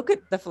bag and look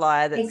at the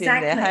flyer that's in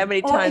there. How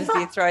many times do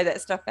you throw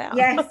that stuff out?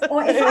 Yes.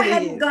 Or if I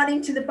hadn't gone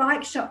into the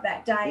bike shop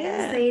that day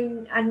and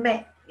seen and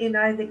met,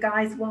 the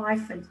guy's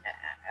wife and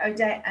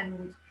Odette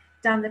and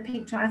done the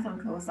Pink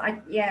Triathlon course,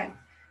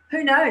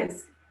 who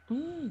knows?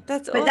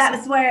 That's awesome. But that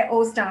was where it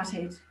all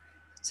started.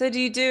 So do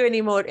you do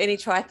any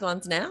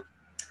triathlons now?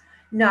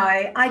 No,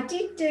 I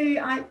did do,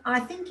 I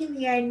think in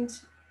the end,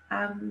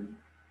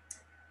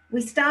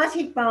 we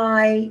started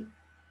by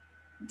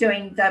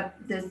doing the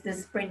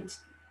sprint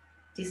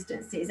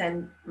distances,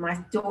 and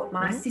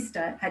my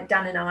sister had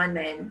done an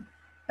Ironman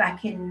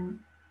back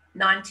in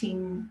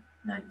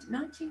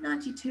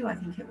 1992, I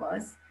think it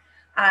was.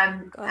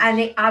 And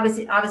I was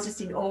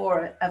just in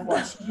awe of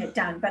what she had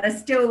done, but I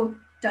still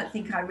don't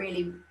think I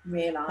really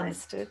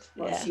realised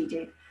what she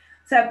did.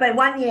 So, but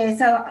one year,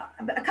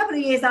 a couple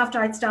of years after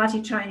I'd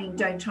started doing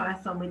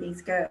triathlon with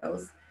these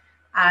girls,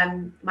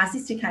 my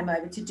sister came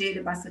over to do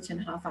the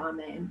Busselton Half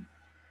Ironman,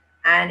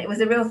 and it was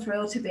a real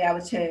thrill to be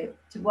able to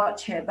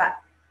watch her. But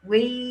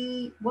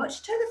we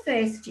watched her the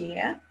first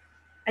year,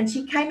 and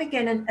she came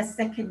again a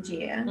second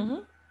year.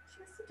 She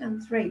must have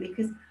done 3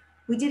 because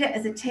we did it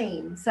as a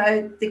team.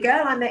 So the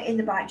girl I met in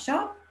the bike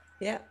shop,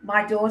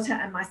 my daughter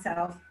and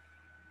myself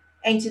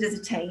entered as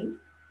a team.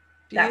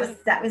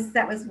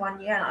 That was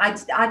 1 year.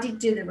 I did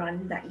do the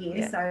run that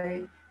year,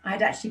 so I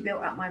had actually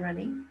built up my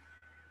running,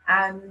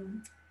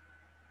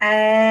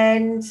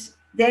 and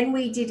then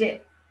we did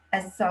it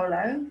as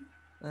solo,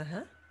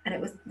 and it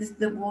was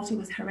the water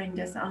was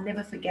horrendous. I'll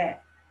never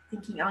forget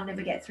thinking I'll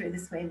never get through the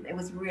swim. It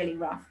was really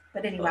rough,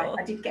 but anyway,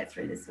 I did get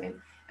through the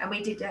swim, and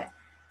we did it.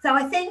 So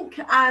I think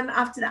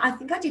after that, I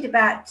think I did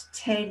about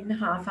 10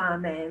 half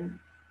Ironman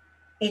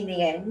in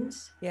the end.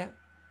 Yeah.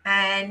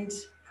 And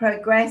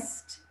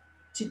progressed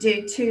to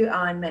do 2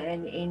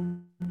 Ironman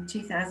in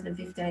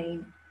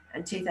 2015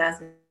 and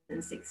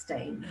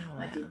 2016. Oh,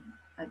 wow.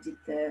 I did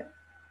the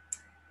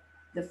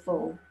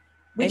full,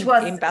 which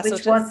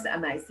was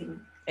amazing.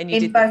 And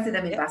you did both of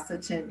them in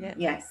Busselton. Yeah.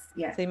 Yes.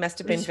 Yeah. So you must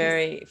have been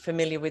very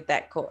familiar with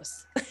that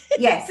course.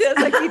 Yes. It sounds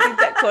like you did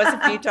that course a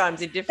few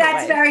times in different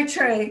ways.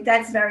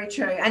 That's very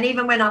true. And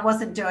even when I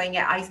wasn't doing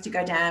it, I used to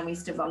go down, we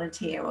used to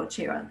volunteer or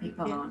cheer on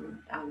people on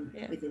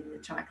within the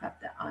tri club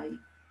that I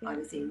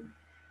was in.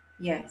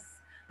 Yes.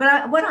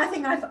 But what I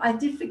think I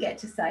did forget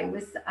to say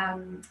was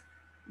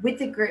with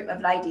the group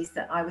of ladies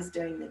that I was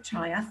doing the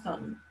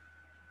triathlon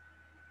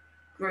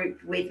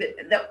group with,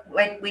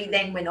 when we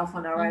then went off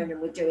on our own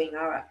and were doing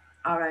our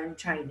own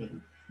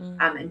training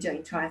and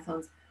doing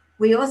triathlons,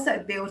 we also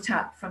built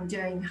up from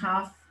doing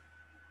half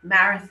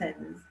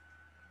marathons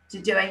to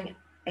doing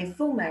a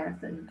full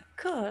marathon. Of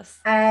course.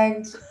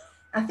 And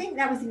I think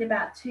that was in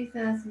about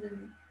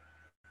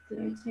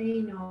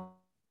 2013 or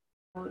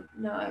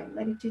no,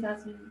 maybe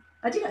 2000.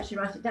 I did actually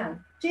write it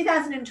down.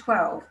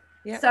 2012.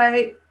 Yeah.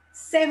 So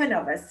 7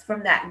 of us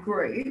from that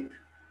group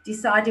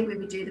decided we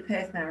would do the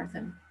Perth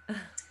Marathon.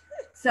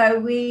 So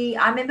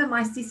I remember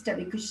my sister,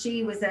 because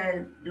she was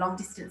a long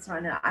distance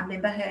runner. I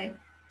remember her.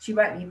 She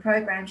wrote me a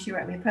program. She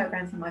wrote me a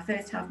program for my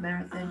first half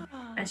marathon,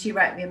 and she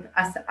wrote me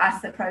us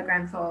a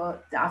program for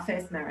our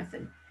first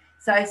marathon.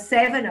 So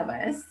 7 of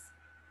us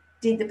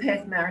did the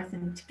Perth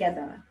Marathon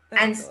together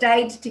and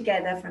stayed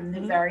together from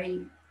the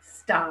very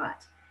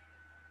start.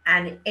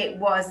 And it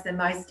was the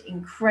most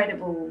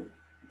incredible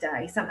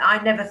day. I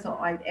never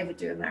thought I'd ever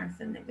do a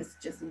marathon. It was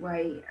just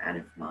way out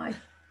of my,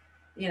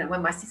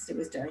 when my sister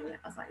was doing it,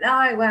 I was like,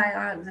 no way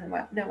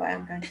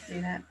I'm going to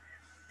do that.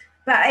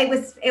 But it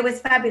was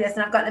fabulous,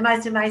 and I've got the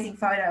most amazing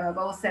photo of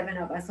all 7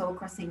 of us all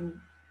crossing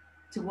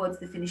towards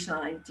the finish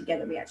line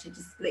together. We actually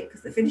just split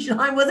because the finish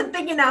line wasn't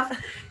big enough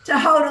to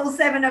hold all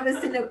 7 of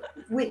us in the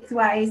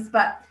widthways.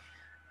 But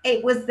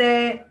it was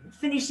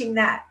finishing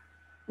that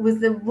was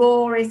the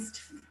rawest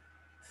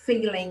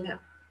feeling,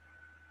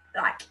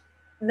 like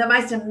the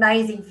most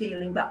amazing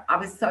feeling. But I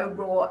was so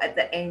raw at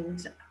the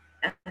end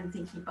and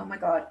thinking, oh my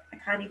God, I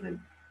can't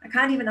even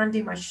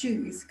undo my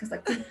shoes because I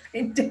couldn't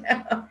bend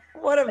down.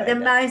 The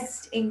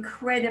most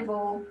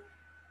incredible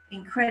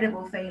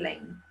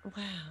feeling.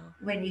 Wow.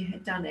 When you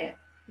had done it.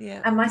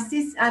 Yeah. And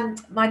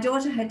my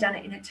daughter had done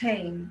it in a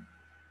team.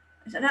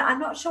 I'm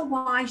not sure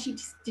why she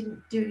just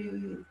didn't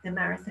do the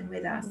marathon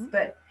with us,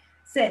 but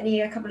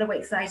certainly a couple of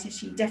weeks later,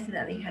 she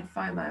definitely had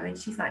FOMO, and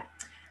she's like,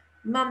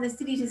 Mum, the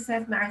City to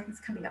Surf Marathon's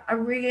coming up. I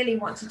really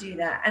want to do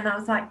that. And I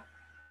was like,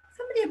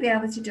 somebody will be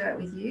able to do it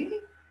with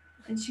you.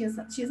 And she was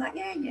like,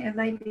 yeah,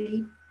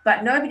 maybe.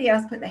 But nobody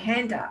else put their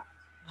hand up.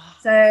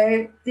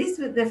 So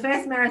the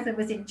first marathon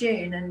was in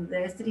June, and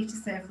the City to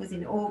Surf was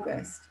in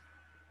August.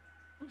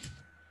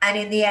 And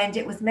in the end,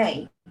 it was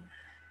me.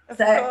 Of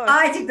course.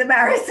 I did the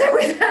marathon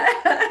with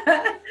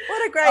her.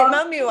 What a great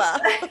mum you are.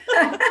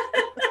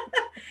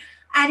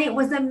 And it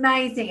was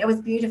amazing. It was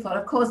beautiful.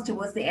 Of course,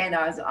 towards the end,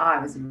 I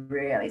was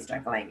really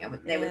struggling.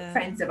 There were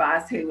friends of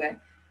ours who were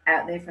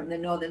out there from the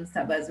northern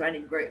suburbs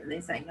running group, and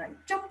they're saying, like,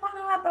 jump on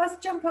our bus.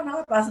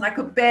 And I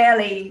could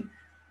barely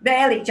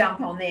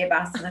jump on their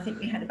bus. And I think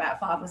we had about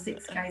 5 or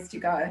 6 Ks to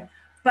go.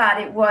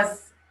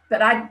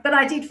 But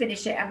I did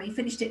finish it, and we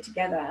finished it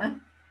together.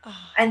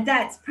 Oh. And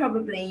that's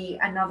probably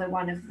another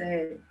one of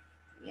the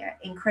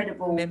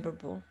incredible,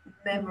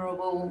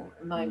 memorable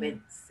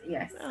moments.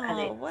 Yes.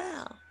 Oh,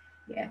 wow.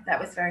 Yeah, that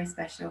was very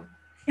special.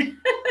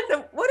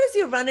 So what does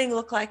your running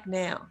look like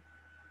now?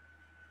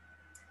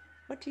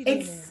 What do you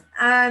do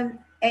now?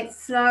 It's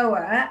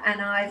slower,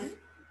 and I've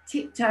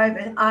tipped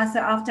over. So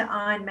after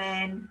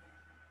Ironman,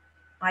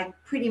 I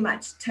pretty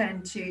much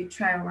turned to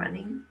trail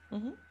running.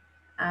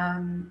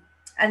 Mm-hmm.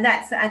 And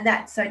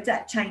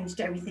that changed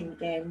everything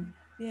again.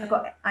 Yeah.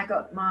 I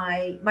got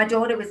my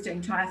daughter was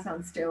doing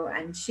triathlon still,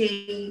 and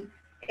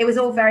it was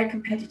all very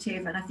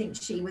competitive, and I think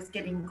she was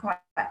getting quite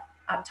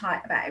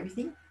uptight about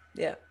everything.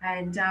 Yeah.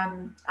 And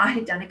I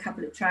had done a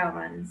couple of trail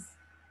runs,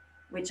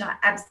 which I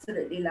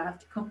absolutely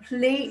loved.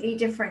 Completely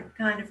different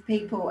kind of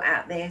people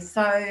out there,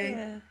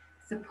 so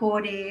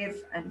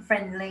supportive and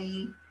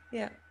friendly.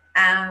 Yeah.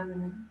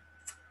 And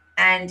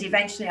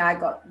eventually I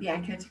got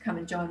Bianca to come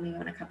and join me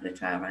on a couple of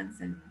trail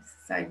runs, and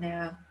so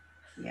now,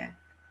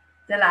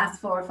 the last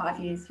 4 or 5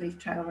 years we've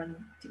trail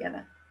run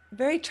together.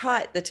 Very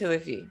tight, the two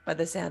of you, by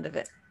the sound of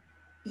it.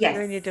 Yes.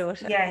 You and your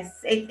daughter. Yes.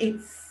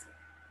 It's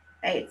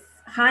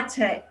hard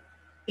to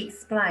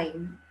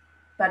explain,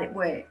 but it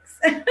works.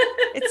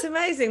 It's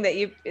amazing that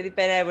you've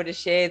been able to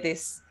share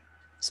this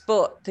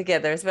sport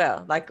together as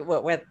well, like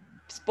with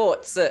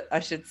sports, I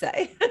should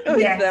say,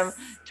 with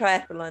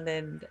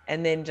triathlon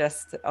and then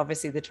just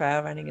obviously the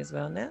trail running as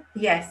well now.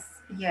 Yes,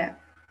 yeah.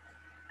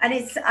 And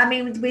it's, I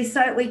mean,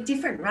 we're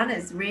different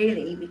runners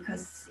really,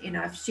 because, you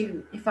know,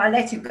 if I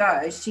let her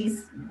go,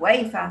 she's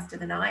way faster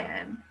than I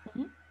am.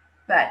 Mm-hmm.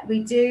 But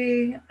we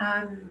do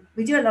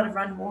a lot of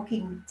run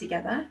walking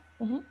together.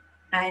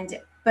 Mm-hmm.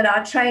 But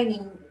our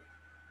training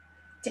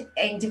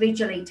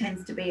individually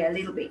tends to be a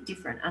little bit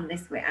different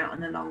unless we're out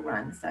on a long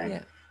run. So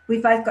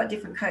we've both got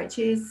different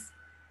coaches.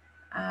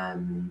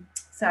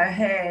 So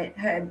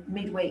her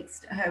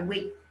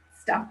week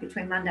stuff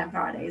between Monday and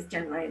Friday is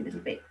generally a little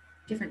bit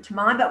different to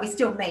mine, but we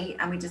still meet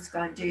and we just go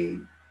and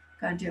do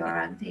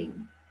our own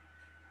thing.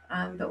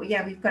 But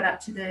we've got up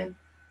to the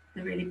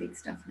really big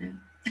stuff now.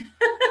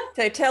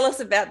 So tell us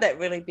about that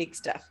really big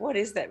stuff. What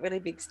is that really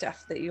big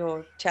stuff that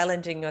you're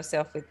challenging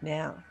yourself with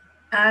now?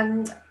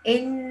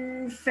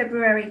 In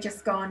February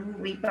just gone,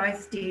 we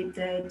both did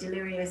the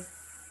Delirious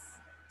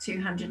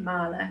 200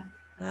 miler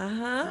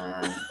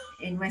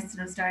in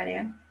Western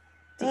Australia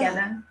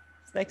together.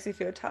 This makes me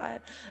feel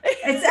tired.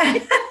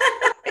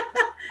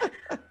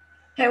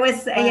 It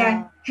was,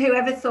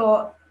 whoever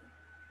thought.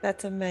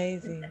 That's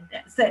amazing.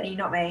 Certainly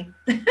not me.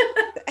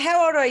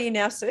 How old are you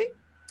now, Sue?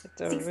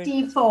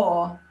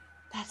 64.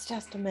 That's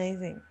just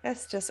amazing.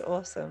 That's just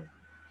awesome.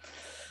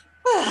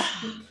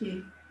 Thank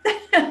you.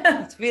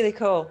 It's really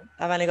cool.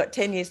 I've only got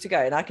 10 years to go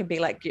and I can be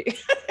like you.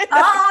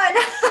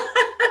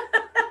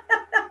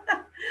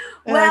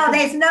 Well,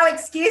 there's no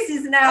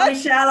excuses now,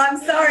 Michelle. I'm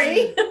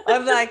sorry.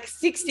 I'm like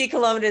 60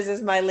 kilometres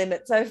is my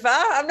limit so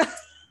far. I'm not.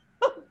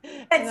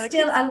 It's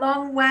still a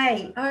long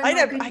way. Oh, I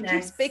know. Goodness. I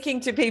keep speaking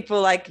to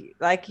people like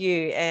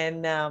you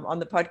and on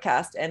the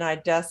podcast, and I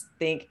just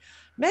think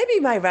maybe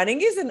my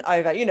running isn't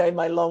over. You know,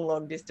 my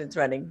long distance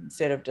running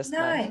instead of just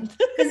because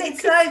it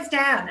slows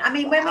down. I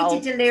mean, when we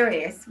did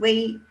Delirious,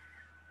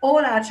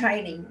 all our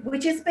training,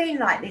 which has been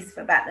like this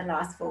for about the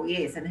last 4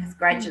 years, and has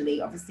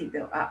gradually, obviously,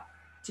 built up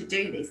to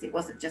do this. It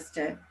wasn't just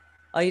a.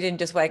 Oh, you didn't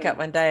just wake up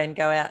one day and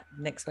go out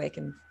next week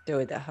and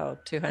do the whole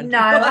 200. No,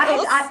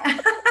 I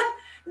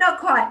not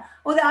quite.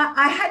 Although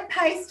I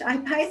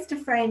paced a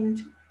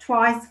friend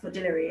twice for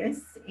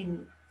Delirious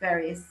in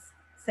various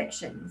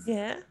sections.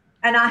 Yeah.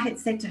 And I had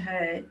said to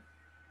her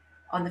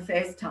on the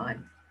first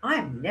time, I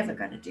am never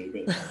going to do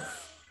this.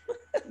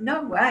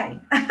 No way.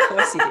 Of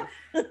course you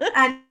did.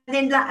 and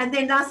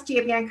then last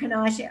year, Bianca and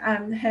I,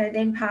 her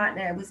then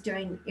partner, was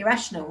doing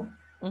Irrational,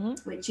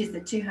 which is the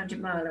 200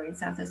 miler in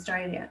South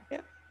Australia.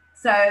 Yeah.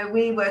 So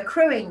we were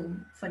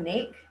crewing for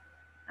Nick.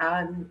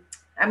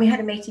 And we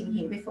had a meeting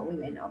here before we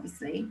went,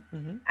 obviously.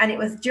 Mm-hmm. And it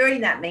was during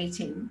that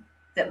meeting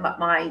that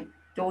my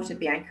daughter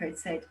Bianca had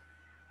said,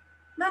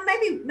 Mum,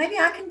 maybe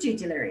I can do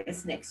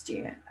Delirious next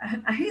year.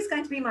 Who's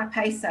going to be my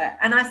pacer?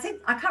 And I said,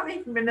 I can't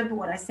even remember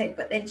what I said,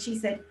 but then she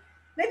said,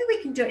 maybe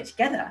we can do it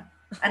together.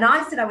 And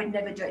I said I would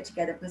never do it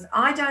together because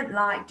I don't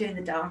like doing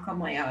the dark on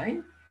my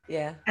own.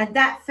 Yeah. And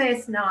that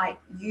first night,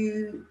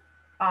 you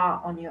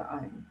are on your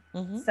own.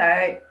 Mm-hmm.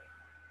 So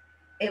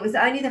it was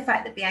only the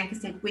fact that Bianca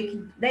said,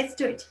 let's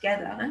do it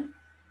together.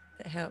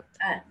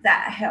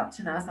 That helped.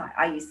 And I was like,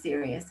 are you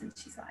serious? And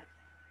she's like,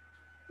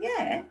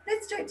 yeah,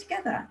 let's do it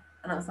together.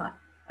 And I was like,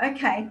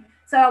 okay.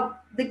 So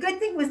the good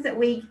thing was that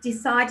we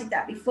decided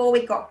that before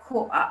we got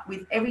caught up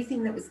with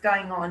everything that was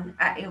going on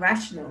at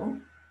Irrational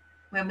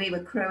when we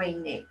were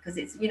crewing Nick, because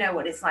it's, you know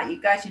what it's like, you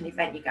go to an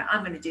event, you go,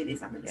 I'm going to do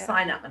this, I'm going to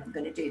sign up and I'm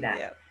going to do that.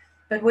 Yeah.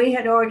 But we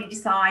had already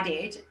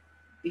decided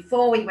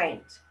before we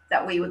went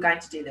that we were going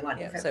to do the one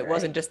in February. So it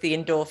wasn't just the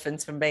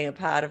endorphins from being a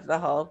part of the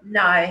whole.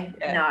 No.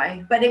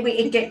 But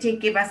it did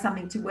give us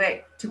something to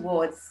work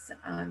towards,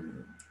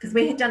 because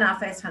we had done our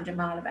first 100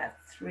 mile about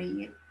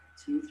 3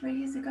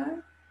 years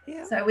ago.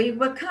 Yeah. So we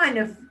were kind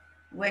of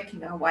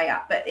working our way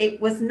up, but it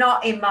was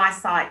not in my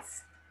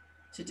sights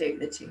to do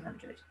the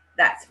 200.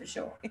 That's for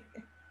sure.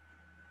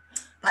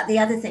 But the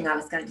other thing I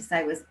was going to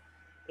say was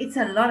it's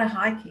a lot of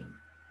hiking.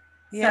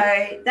 Yeah.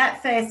 So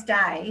that first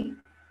day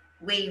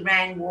we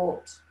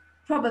walked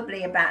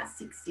probably about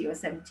 60 or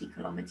 70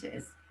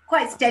 kilometres,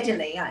 quite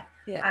steadily.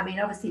 I mean,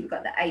 obviously you've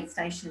got the 8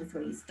 stations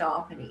where you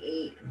stop and you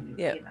eat and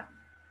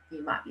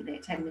you might be there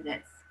 10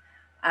 minutes.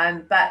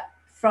 But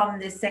from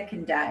the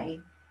second day,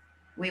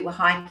 we were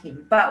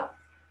hiking. But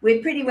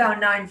we're pretty well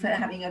known for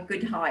having a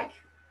good hike.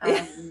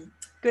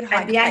 Good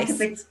hike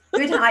pace.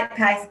 Good hike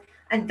pace.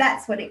 And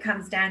that's what it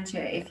comes down to.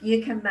 If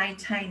you can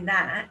maintain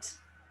that,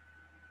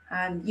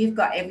 you've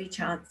got every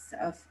chance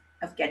of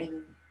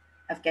getting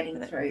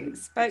through.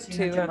 Spoke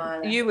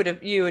to you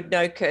would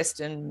know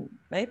Kirsten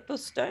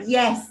Maplestone.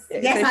 Yes, so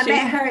I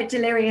met her at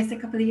Delirious a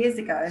couple of years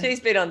ago. She's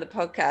been on the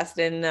podcast,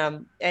 and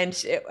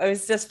it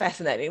was just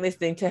fascinating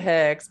listening to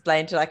her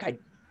explain to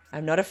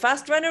I'm not a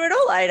fast runner at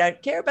all. I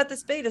don't care about the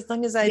speed as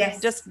long as I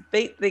just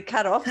beat the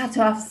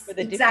cutoffs for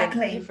the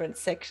different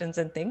sections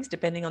and things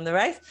depending on the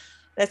race.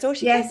 That's all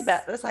she cares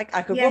about. It's like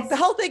I could walk the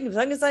whole thing as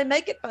long as I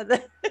make it by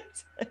the.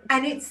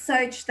 And it's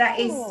so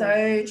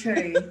so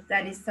true.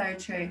 That is so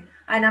true.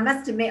 And I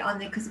must admit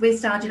because we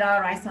started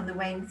our race on the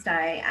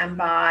Wednesday, and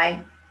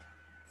by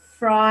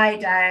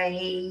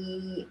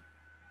Friday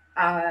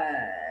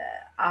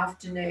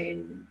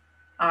afternoon,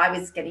 I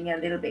was getting a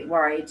little bit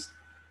worried.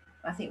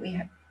 I think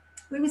we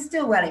were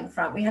still well in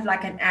front. We had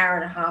like an hour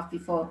and a half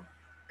before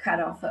cut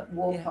off at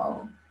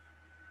Walpole.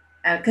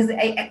 Because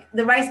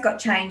the race got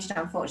changed,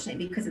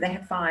 unfortunately, because they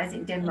had fires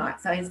in Denmark.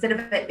 So instead of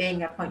it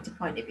being a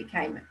point-to-point, it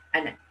became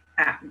an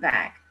out and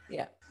back.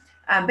 Yeah.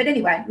 But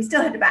anyway, we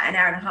still had about an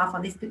hour and a half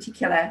on this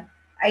particular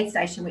aid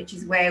station, which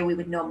is where we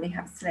would normally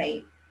have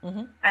sleep.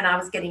 Mm-hmm. And I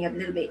was getting a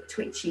little bit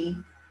twitchy.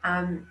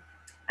 And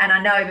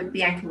I know that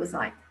Bianca was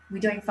like, "We're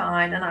doing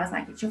fine." And I was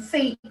like, "It's your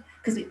feet."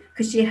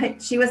 Because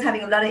she was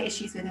having a lot of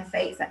issues with her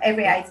feet. So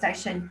every aid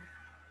station,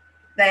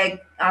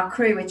 our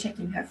crew were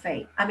checking her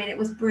feet. I mean, it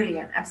was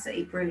brilliant,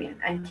 absolutely brilliant,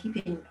 and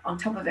keeping on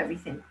top of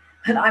everything.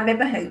 And I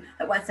remember her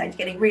at one stage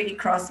getting really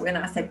cross when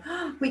I said,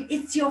 "Oh,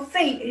 it's your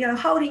feet, you're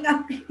holding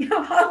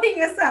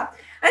us up."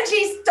 And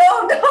she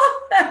stormed off.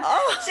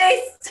 Oh.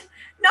 She's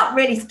not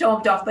really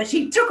stormed off, but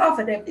she took off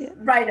at a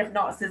rate of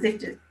knots as if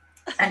to,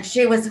 and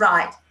she was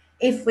right.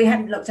 If we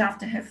hadn't looked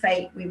after her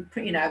feet,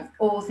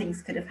 all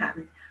things could have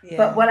happened. Yeah.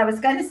 But what I was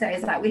going to say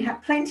is like we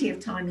had plenty of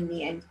time in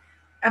the end.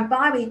 And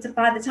by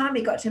the time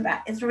we got to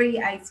about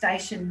 3 aid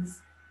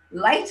stations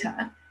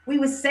later, we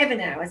were 7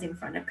 hours in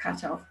front of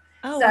cutoff.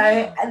 Oh, so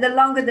wow. And the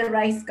longer the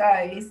race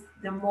goes,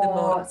 the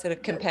more sort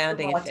of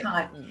compounding the more effect.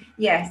 time.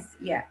 Yes,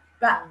 yeah.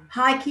 But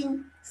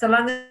hiking, so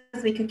long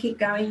as we could keep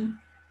going,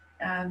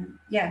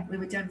 we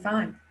were doing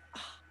fine.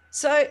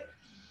 So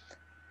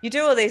you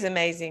do all these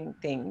amazing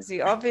things.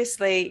 You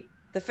obviously,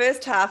 the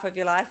first half of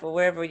your life, or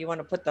wherever you want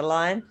to put the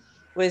line,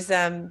 was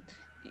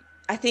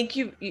I think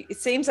it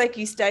seems like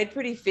you stayed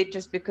pretty fit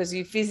just because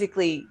you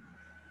physically,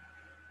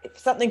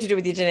 something to do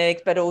with your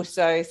genetics, but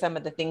also some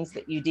of the things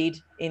that you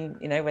did in,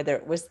 whether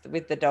it was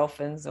with the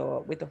dolphins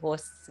or with the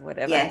horses or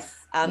whatever. Yes.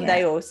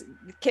 They also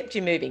kept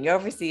you moving. You're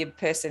obviously a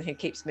person who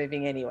keeps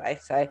moving anyway.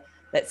 So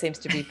that seems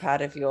to be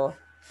part of your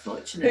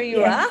fortunate who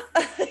you are.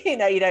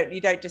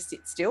 You don't just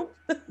sit still.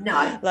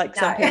 No. Like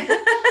some people.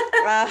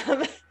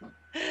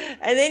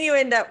 And then you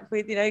end up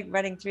with,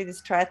 running through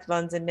this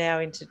triathlons and now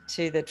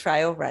into the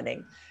trail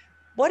running.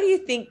 What do you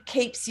think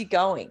keeps you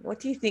going? What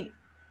do you think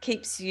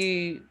keeps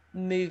you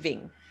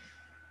moving?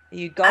 Are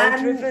you goal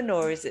driven,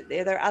 or are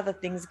there other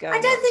things going on?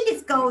 I don't think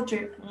it's goal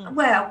driven.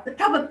 Well,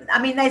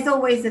 there's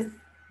always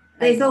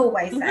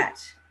that.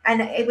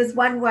 And it was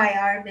one way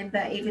I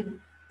remember even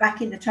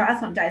back in the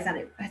triathlon days,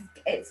 and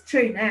it's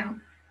true now.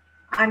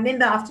 I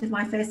remember after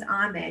my first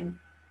Ironman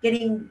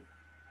getting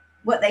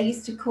what they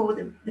used to call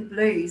the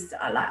blues,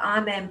 like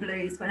Ironman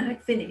blues. When I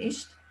had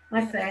finished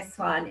my first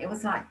one, it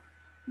was like,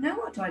 now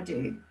what do I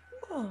do?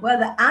 Oh. Well,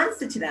 the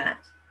answer to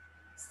that,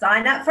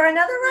 sign up for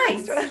another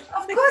race. Of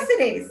course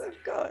it is.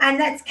 And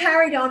that's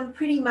carried on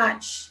pretty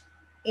much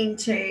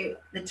into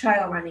the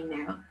trail running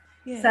now.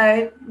 Yeah.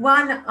 So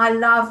one, I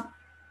love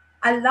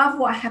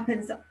what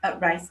happens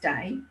at race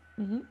day,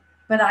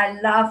 but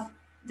I love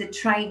the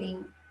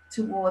training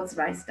towards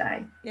race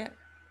day. Yeah.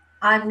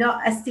 I'm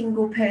not a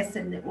single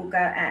person that will go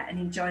out and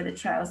enjoy the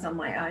trails on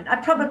my own. I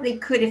probably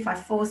could if I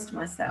forced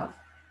myself,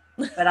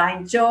 but I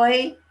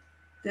enjoy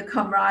the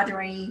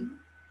camaraderie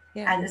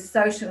and the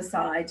social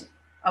side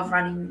of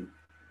running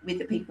with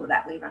the people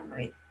that we run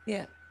with.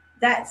 Yeah.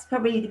 That's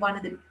probably one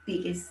of the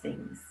biggest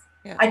things.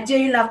 Yeah. I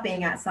do love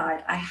being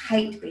outside. I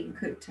hate being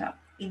cooped up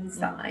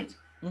inside.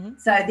 Mm-hmm.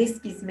 So this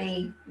gives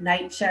me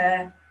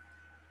nature.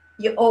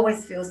 You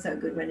always feel so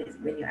good when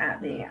you're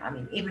out there. I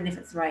mean, even if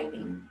it's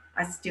raining,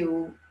 I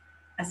still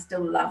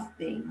love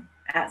being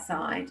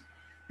outside.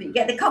 But you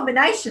get the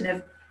combination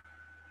of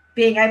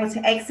being able to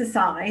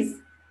exercise,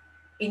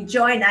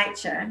 enjoy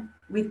nature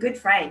with good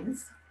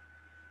friends.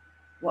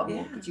 What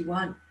more could you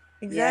want?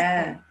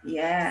 Exactly.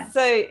 Yeah.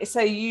 So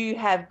you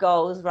have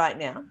goals right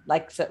now,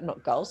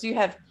 not goals. You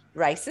have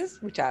races,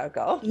 which are a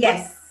goal.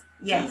 Yes.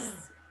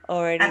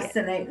 Already.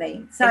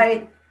 Absolutely. So,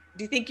 and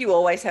do you think you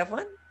always have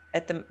one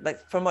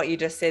from what you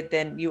just said?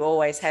 Then you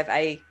always have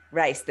a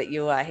race that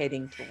you are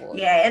heading towards.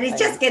 Yeah, and it's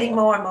just getting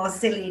more and more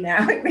silly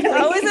now. It really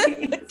is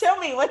it? Tell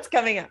me what's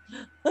coming up.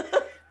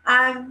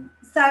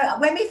 So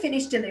when we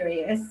finished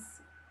Delirious,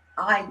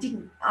 I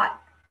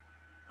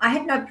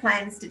had no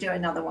plans to do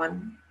another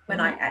one when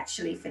I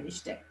actually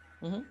finished it.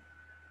 Mm-hmm.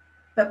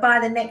 But by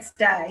the next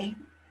day,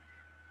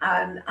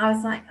 I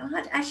was like,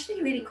 I'd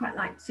actually really quite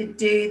like to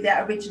do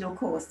the original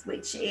course,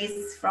 which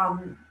is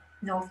from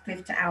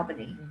Northcliffe to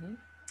Albany. Mm-hmm.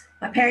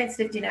 My parents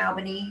lived in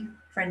Albany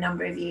for a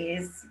number of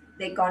years.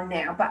 They're gone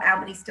now, but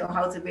Albany still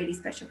holds a really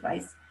special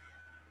place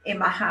in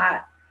my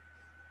heart.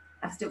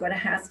 I've still got a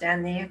house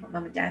down there, got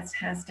mum and dad's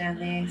house down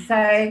there.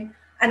 So,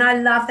 and I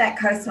love that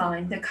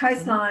coastline. The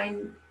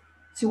coastline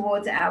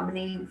towards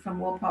Albany from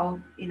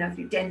Walpole,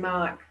 through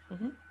Denmark,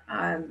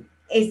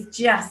 is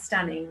just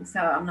stunning. So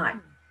I'm like,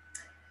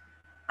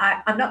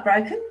 I'm not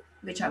broken,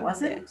 which I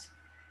wasn't.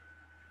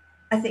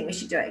 Yeah. I think we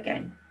should do it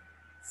again.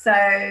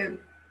 So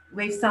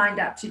we've signed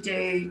up to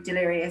do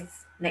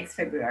Delirious next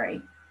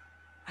February.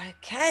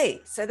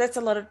 Okay, so that's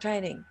a lot of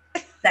training.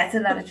 That's a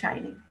lot of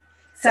training.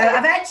 So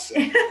I've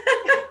actually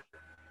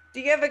Do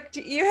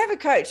you have a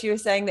coach? You were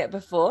saying that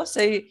before.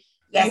 So you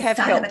have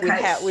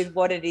help with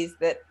what it is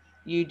that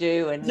you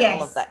do and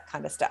all of that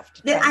kind of stuff.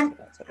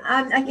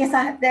 I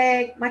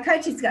guess my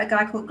coach is a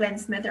guy called Glenn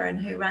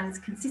Smitherin who runs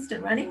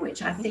Consistent Running,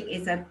 which I think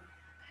is a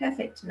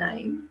perfect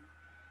name.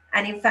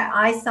 And in fact,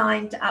 I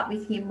signed up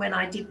with him when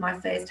I did my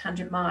first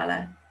 100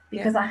 miler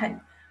because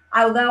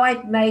although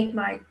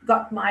I'd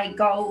got my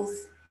goals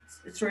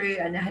through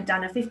and I had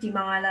done a 50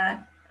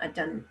 miler, I'd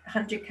done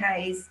 100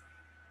 Ks.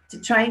 To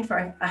train for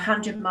a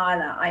 100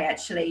 miler, I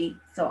actually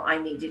thought I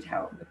needed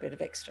help. A bit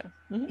of extra.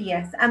 Mm-hmm.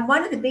 Yes. And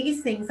one of the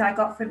biggest things I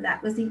got from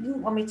that was he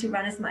didn't want me to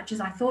run as much as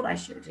I thought I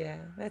should. Yeah,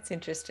 that's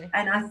interesting.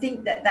 And I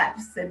think that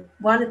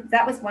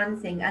was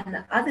one thing. And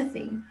the other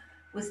thing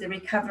was the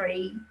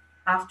recovery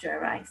after a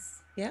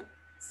race. Yeah.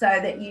 So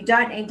that you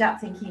don't end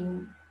up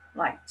thinking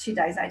like 2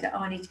 days later,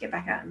 I need to get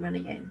back out and run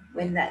again,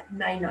 when that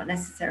may not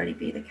necessarily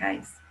be the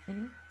case.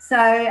 Mm-hmm. So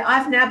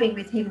I've now been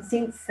with him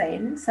since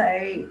then.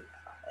 So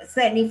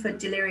certainly for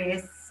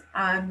Delirious,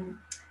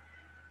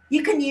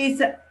 you can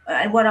use,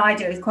 and what I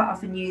do is quite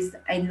often use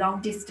a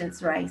long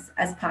distance race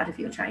as part of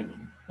your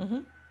training. Mm-hmm.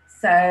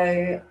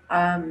 So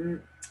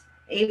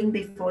even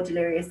before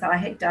Delirious,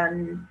 I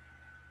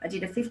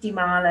did a 50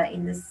 miler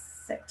in the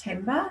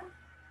September,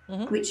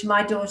 mm-hmm. which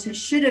my daughter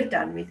should have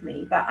done with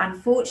me. But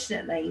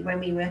unfortunately,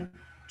 when we were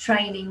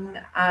training,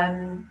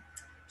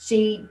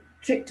 she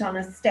tripped on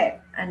a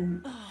step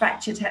and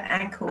fractured her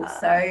ankle.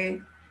 So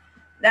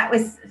that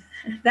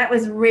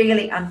was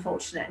really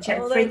unfortunate. She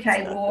had a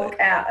 3K walk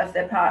out of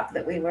the park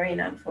that we were in,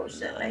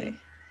 unfortunately.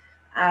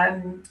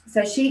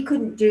 So she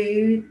couldn't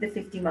do the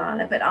 50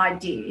 miler, but I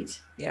did.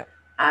 Yeah.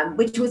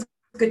 Which was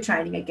good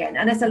training again.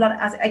 And it's a lot.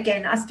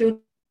 Again, I still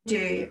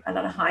do a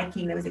lot of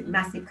hiking. There was a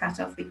massive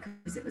cutoff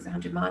because it was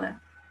 100 miler.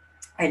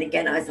 And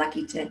again, I was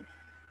lucky to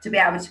be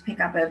able to pick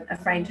up a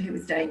friend who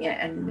was doing it,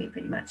 and we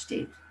pretty much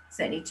did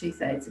certainly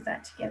 2/3 of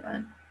that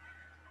together.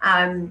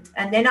 And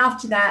then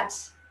after that,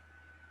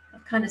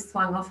 I've kind of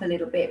swung off a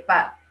little bit,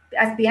 but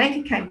as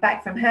Bianca came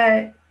back from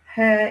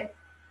her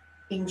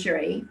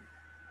injury,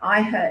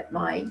 I hurt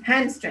my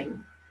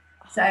hamstring.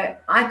 So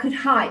I could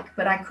hike,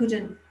 but I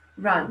couldn't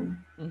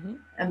run. Mm-hmm.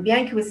 And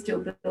Bianca was still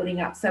building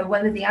up. So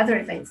one of the other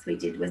events we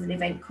did was an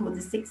event called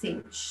the 6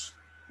 Inch,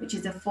 which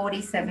is a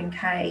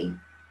 47K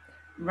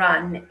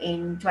run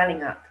in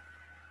Dwellingup,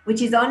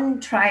 which is on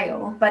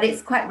trail, but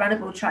it's quite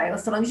runnable trail,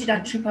 so long as you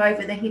don't trip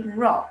over the hidden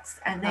rocks.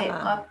 And there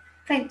are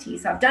plenty.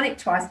 So I've done it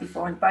twice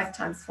before and both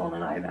times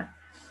fallen over.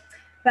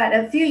 But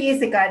a few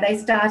years ago,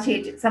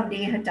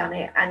 somebody had done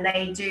it, and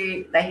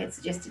they had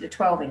suggested a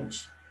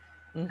 12-inch.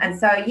 Mm-hmm. And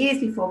so years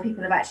before,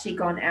 people have actually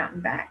gone out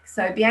and back.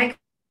 So Bianca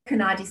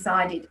and I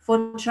decided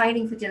for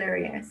training for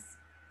Delirious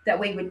that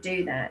we would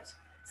do that.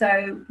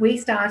 So we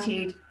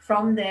started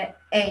from the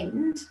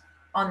end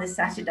on the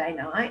Saturday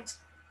night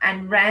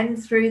and ran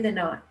through the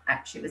night.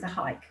 Actually, it was a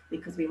hike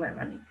because we weren't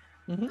running.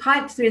 Mm-hmm.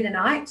 Hiked through the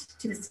night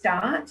to the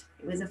start.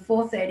 It was a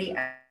 4:30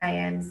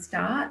 a.m.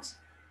 start.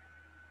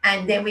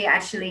 And then we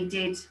actually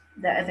did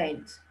the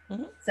event.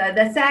 Mm-hmm. So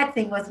the sad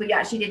thing was we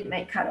actually didn't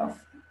make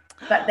cutoff,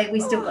 but we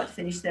still got to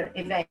finish the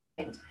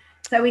event.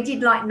 So we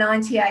did like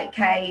 98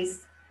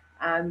 Ks,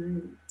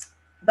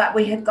 but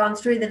we had gone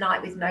through the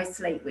night with no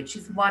sleep, which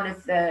is one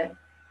of the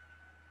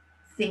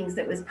things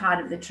that was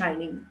part of the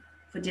training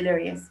for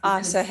Delirious.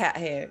 So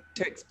to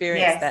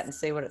experience that and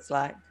see what it's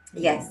like.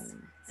 Yes.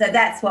 So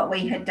that's what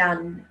we had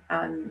done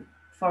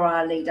for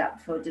our lead up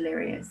for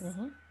Delirious.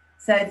 Mm-hmm.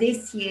 So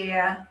this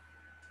year,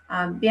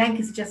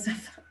 Bianca's just,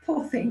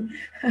 poor thing,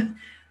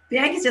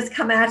 Bianca's just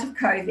come out of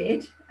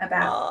COVID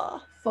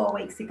about 4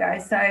 weeks ago.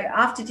 So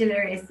after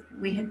Delirious,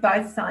 we had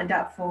both signed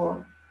up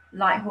for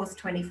Light Horse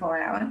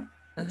 24 Hour,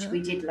 which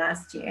we did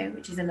last year,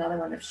 which is another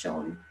one of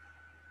Sean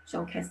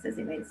Kessler's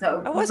events.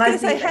 So I was going to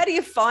say, how do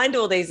you find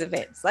all these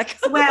events? Like,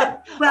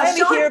 well, I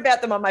only hear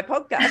about them on my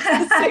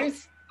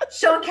podcast.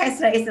 Sean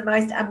Kessler is the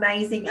most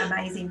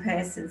amazing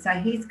person. So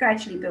he's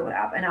gradually built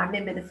up. And I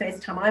remember the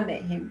first time I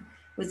met him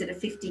was at a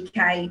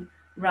 50K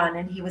run,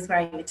 and he was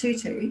wearing a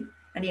tutu,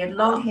 and he had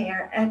long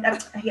hair, and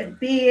he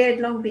had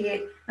long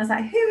beard. I was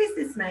like, who is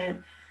this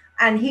man?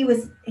 And he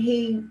was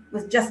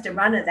just a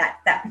runner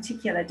that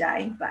particular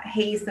day, but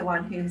he's the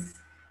one who's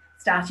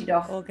started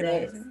off all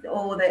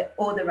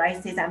the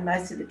races, and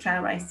most of the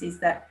trail races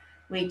that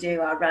we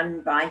do are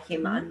run by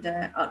him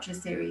under Ultra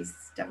Series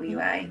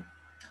WA,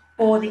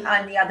 or the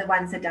other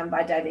ones are done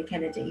by David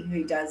Kennedy,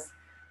 who does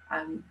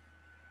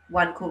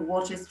one called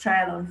Waters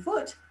Trail on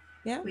Foot,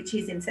 which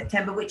is in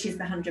September, which is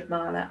the 100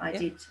 miler I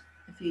did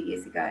a few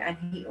years ago, and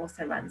he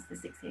also runs the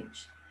 6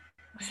 Inch.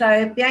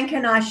 So Bianca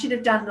and I should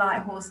have done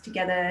Light Horse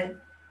together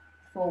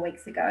 3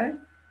 weeks ago.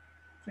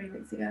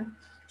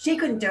 She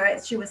couldn't do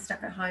it. She was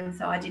stuck at home,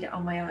 so I did it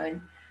on my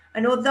own.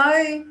 And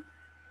although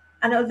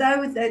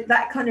with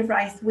that kind of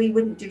race we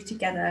wouldn't do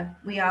together,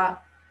 we are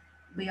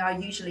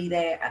usually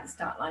there at the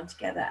start line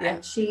together,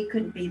 and she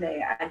couldn't be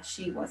there, and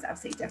she was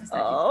absolutely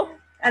devastated.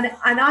 And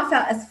I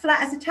felt as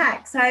flat as a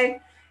tack. So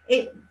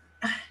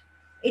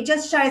it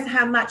just shows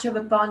how much of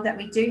a bond that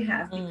we do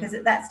have, because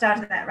at that start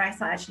of that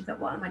race, I actually thought,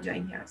 what am I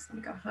doing here? I just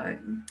want to go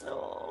home.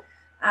 Oh.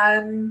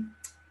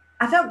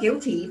 I felt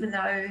guilty, even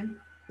though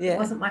it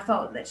wasn't my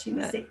fault that she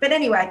was sick. But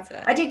anyway,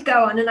 I did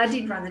go on and I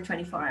did run the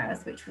 24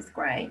 hours, which was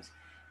great.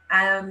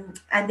 And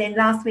then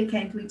last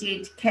weekend we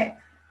did KEP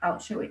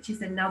Ultra, which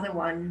is another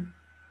one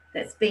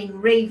that's been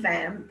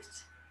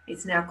revamped.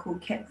 It's now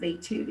called KEP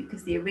V2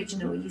 because the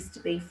original used to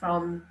be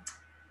from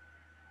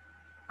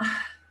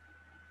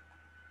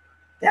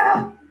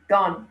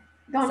gone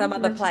some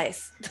other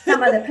place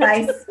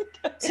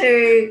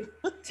to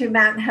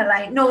Mount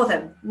Helena,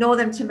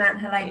 northern to Mount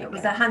Helena. It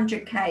was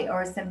 100k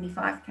or a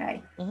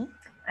 75k.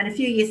 And a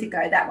few years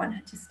ago that one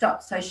had to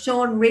stop, so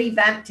Sean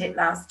revamped it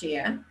last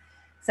year,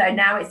 so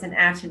now it's an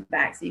out and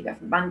back, so you go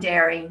from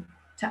Mundaring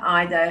to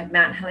either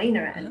Mount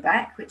Helena and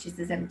back, which is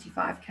the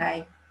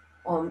 75k,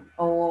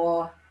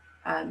 or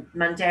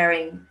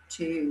Mundaring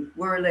to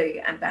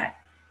Wooroloo and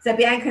back. So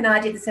Bianca and I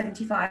did the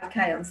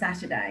 75k on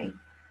Saturday.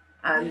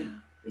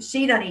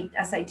 She'd only,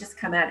 I say, just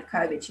come out of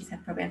COVID. She's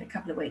probably had a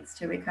couple of weeks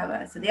to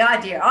recover. So the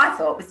idea, I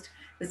thought,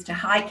 was to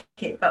hike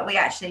it, but we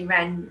actually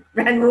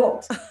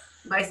walked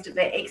most of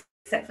it,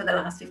 except for the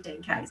last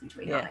 15Ks, which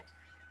we hiked.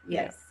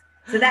 Yes.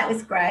 So that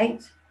was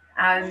great.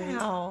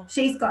 Wow.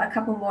 She's got a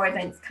couple more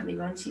events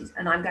coming on,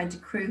 and I'm going to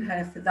crew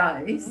her for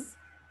those.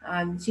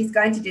 She's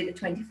going to do the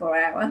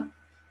 24-hour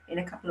in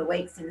a couple of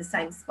weeks in the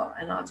same spot,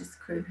 and I'll just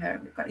crew her.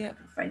 We've got a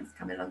couple of friends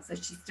coming along, so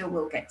she still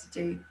will get to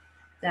do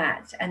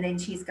that. And then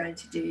she's going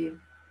to do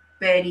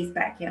Birdie's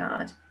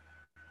Backyard,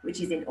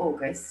 which is in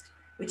August,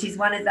 which is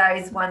one of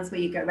those ones where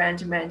you go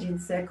round and round in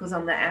circles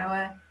on the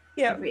hour,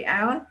 every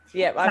hour.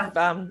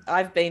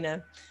 I've been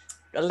a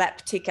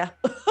lap ticker.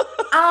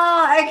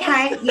 Oh,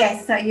 okay.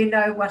 Yes, so you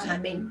know what I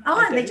mean. Oh,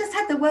 and they just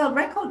had the world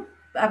record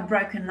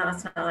broken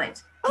last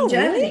night in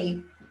Germany.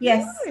 Really?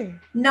 Yes.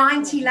 No.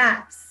 90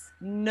 laps.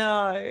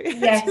 No.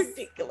 Yes. That's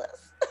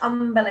ridiculous.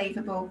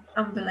 Unbelievable.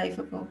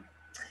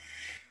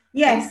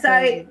 Yeah,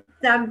 so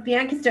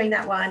Bianca's doing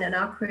that one and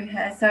I'll crew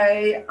her.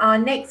 So our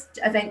next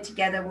event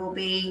together will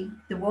be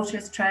the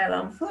Waterous Trail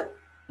on foot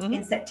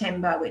in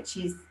September, which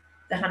is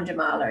the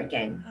 100-miler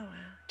again. Oh, wow.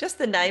 Just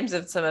the names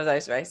of some of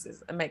those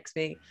races, it makes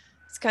me,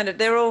 it's kind of,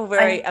 they're all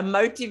very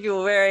emotive,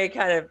 you're very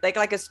kind of, they're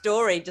like a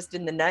story just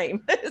in the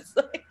name. It's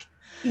like,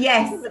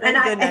 yes, and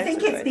I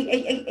think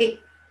it's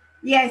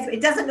yes,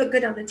 it doesn't look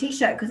good on the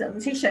T-shirt, because on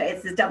the T-shirt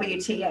it's the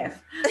WTF,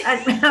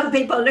 and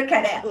people look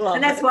at it,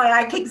 and that's why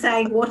I keep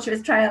saying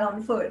Waterous Trail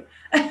on foot.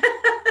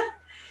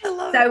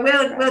 So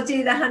we'll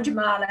do the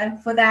 100-miler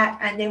for that,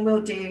 and then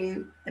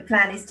the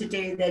plan is to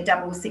do the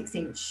double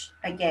 6-inch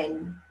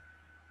again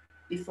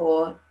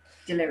before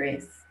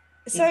Delirious.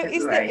 So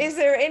is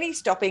there any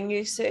stopping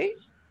you, Sue?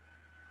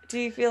 Do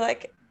you feel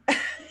like? I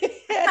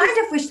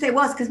kind of wish there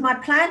was, because my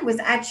plan was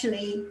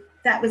actually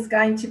that was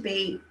going to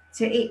be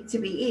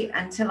it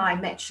until I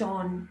met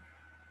Sean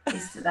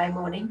yesterday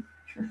morning.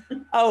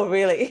 Oh,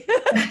 really?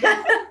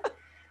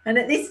 And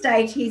at this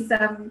stage, he's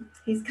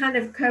kind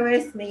of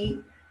coerced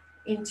me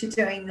into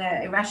doing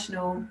the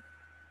Irrational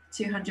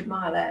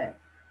 200-miler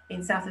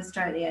in South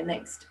Australia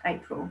next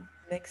April.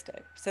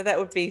 So that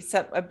would be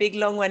a big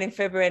long one in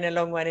February and a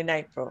long one in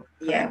April.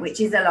 Yeah,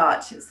 which is a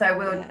lot.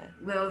 So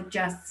we'll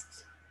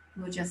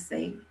just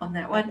see on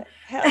that one.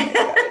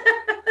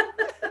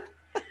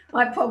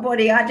 My poor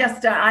body, I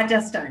just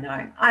don't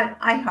know.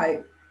 I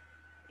hope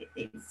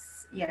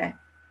it's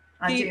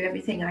I do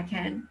everything I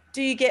can.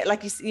 Do you get,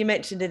 like you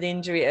mentioned, an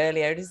injury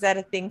earlier? Is that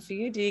a thing for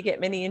you? Do you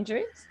get many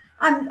injuries?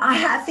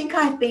 I think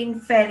I've been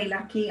fairly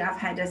lucky. I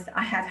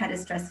have had a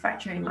stress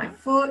fracture in my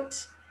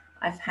foot.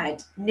 I've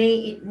had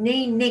knee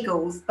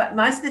niggles, but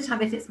most of the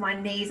time, if it's my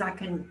knees, I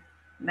can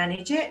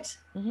manage it.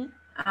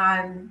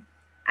 And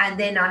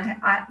then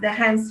the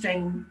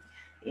hamstring,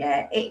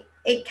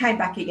 it came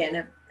back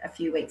again a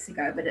few weeks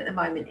ago, but at the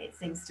moment it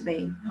seems to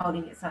be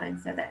holding its own.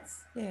 So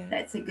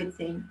that's a good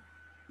thing.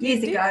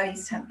 Years ago, I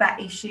used to have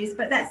back issues,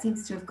 but that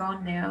seems to have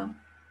gone now.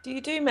 Do you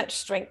do much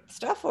strength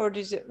stuff, or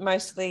is it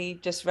mostly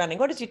just running?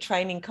 What does your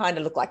training kind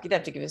of look like? You don't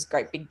have to give us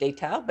great big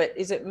detail, but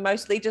is it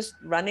mostly just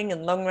running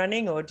and long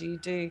running, or do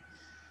you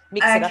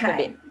mix it up a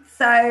bit?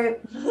 So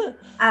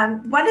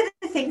one of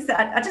the things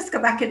that I just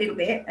go back a little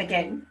bit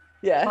again.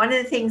 Yeah. One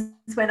of the things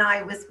when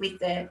I was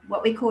with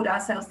what we called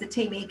ourselves the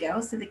Team E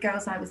girls, so the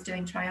girls I was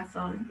doing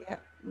triathlon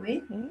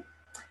with,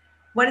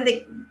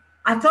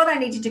 I thought I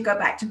needed to go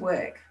back to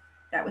work.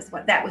 That was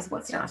what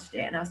started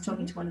it. And I was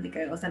talking to one of the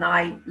girls, and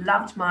I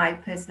loved my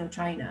personal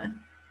trainer.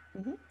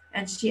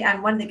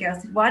 And one of the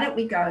girls said, "Why don't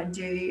we go and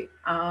do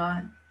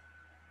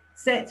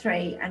Cert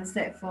 3 and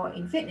Cert 4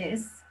 in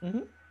fitness?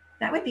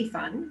 That would be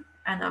fun."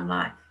 And I'm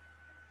like,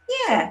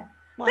 "Yeah,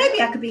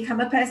 maybe I could become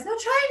a personal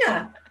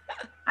trainer."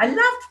 I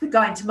loved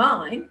going to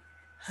mine.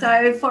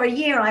 So for a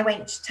year I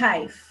went to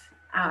TAFE.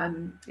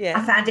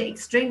 I found it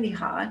extremely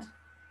hard.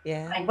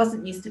 I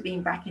wasn't used to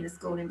being back in a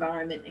school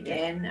environment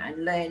again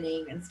and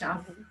learning and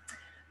stuff.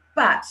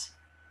 But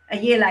a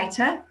year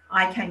later,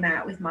 I came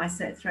out with my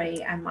Cert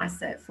 3 and my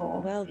Cert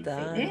 4 in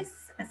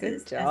fitness as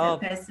a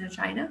personal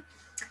trainer.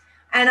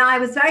 And I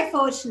was very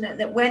fortunate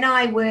that when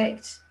I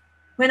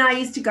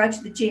used to go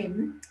to the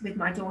gym with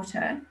my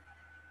daughter,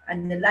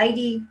 and the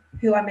lady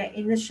who I met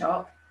in the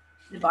shop,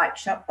 the bike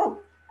shop,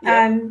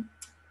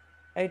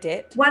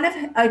 Odette. One of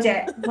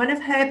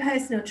her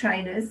personal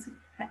trainers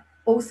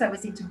also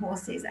was into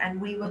horses, and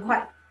we were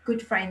quite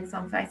good friends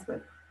on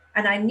Facebook.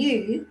 And I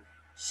knew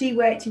she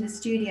worked in a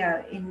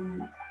studio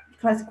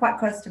quite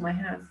close to my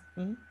house.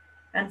 Mm-hmm.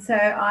 And so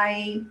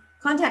I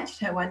contacted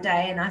her one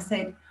day and I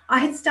said, I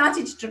had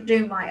started to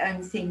do my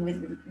own thing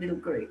with little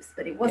groups,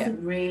 but it wasn't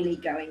really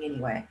going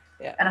anywhere.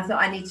 Yeah. And I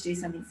thought I need to do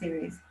something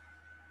serious.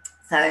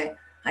 So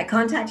I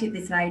contacted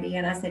this lady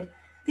and I said,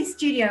 this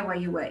studio where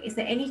you work, is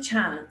there any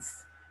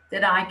chance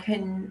that I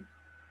can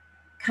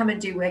come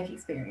and do work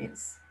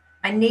experience?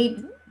 I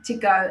need to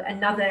go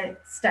another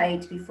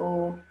stage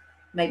before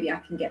maybe I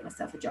can get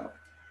myself a job.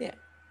 Yeah.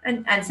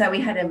 And so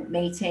we had a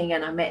meeting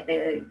and I met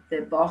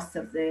the boss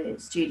of the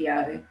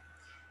studio,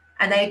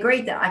 and they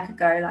agreed that I could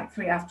go like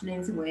 3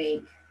 afternoons a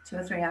week, 2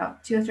 or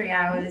 3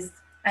 hours,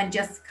 and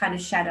just kind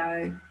of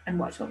shadow and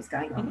watch what was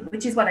going on,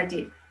 which is what I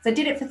did. So I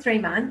did it for 3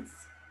 months,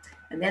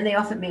 and then they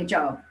offered me a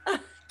job.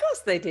 Of course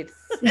they did.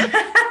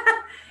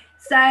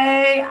 So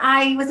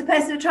I was a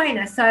personal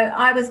trainer. So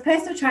I was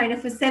personal trainer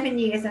for 7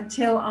 years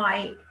until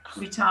I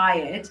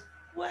retired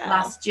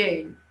last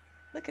June.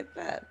 Look at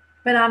that.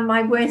 But I'm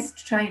my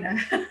worst trainer.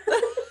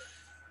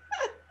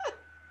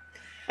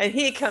 And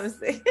here comes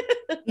the...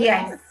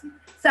 Yes.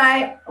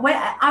 So when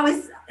I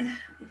was,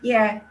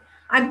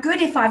 I'm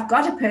good if I've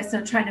got a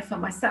personal trainer for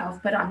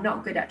myself, but I'm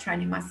not good at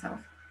training myself.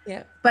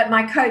 Yeah. But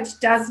my coach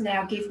does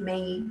now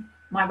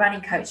my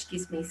running coach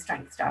gives me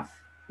strength stuff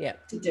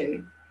to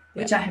do,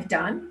 which I have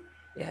done.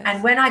 Yes.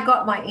 And when I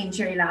got my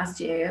injury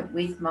last year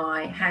with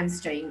my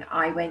hamstring,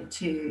 I went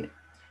to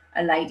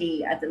a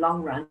lady at the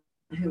Long Run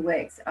who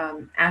works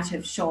out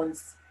of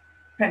Sean's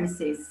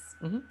premises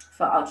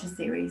for Ultra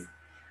Series.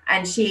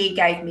 And she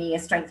gave me a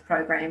strength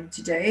program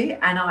to do,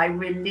 and I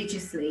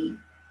religiously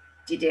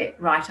did it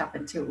right up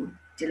until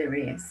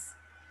delirious.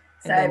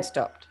 And then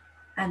stopped.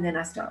 And then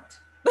I stopped.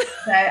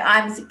 So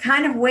I'm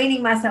kind of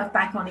weaning myself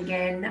back on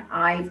again.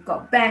 I've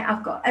got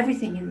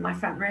everything in my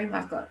front room.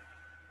 I've got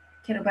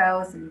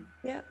kettlebells and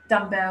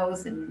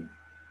dumbbells and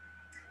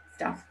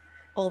stuff.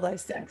 All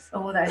those things.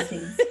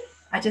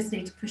 I just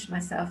need to push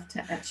myself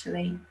to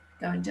actually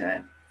go and do it.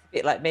 A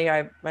bit like me,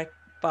 I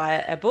buy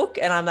a book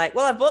and I'm like,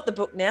 well, I bought the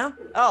book now.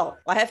 Oh,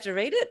 I have to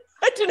read it?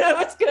 I don't know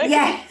what's going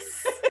on.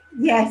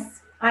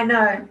 Yes, I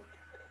know.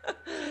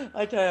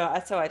 I don't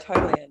know. So I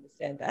totally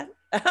understand that.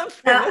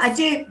 I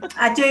do.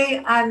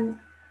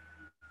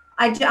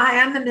 I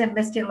am a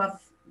member still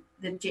of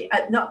the gym,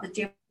 not the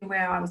gym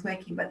where I was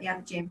working, but the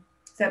other gym.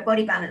 So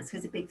body balance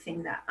was a big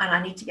thing and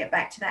I need to get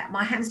back to that.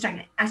 My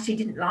hamstring actually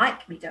didn't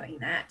like me doing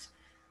that.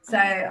 So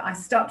I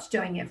stopped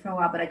doing it for a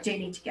while, but I do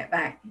need to get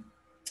back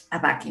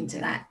into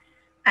that.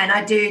 And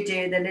I do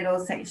the little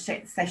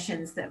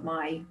sessions that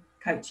my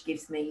coach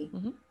gives me,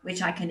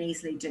 which I can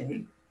easily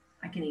do.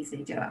 I can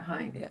easily do at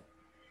home. Yeah.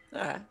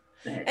 All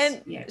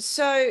right.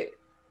 So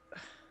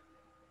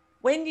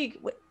when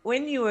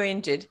you were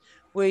injured,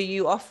 were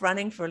you off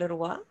running for a little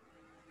while?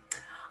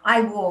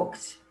 I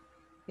walked.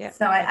 Yeah.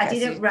 So I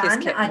didn't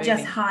run. I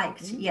just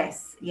hiked.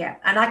 Yes. Yeah.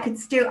 And I could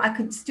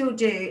still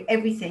do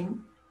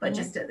everything, but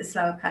just at the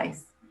slower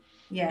pace.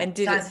 Yeah. And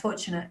I was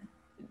fortunate.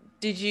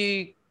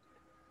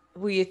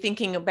 Were you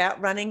thinking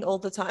about running all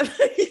the time?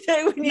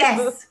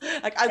 Yes.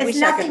 I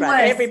wish I could run.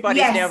 Worse.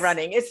 Everybody's now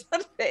running. It's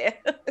not fair.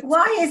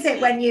 Why is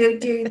it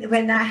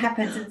when that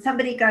happens and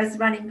somebody goes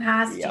running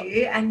past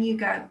you and you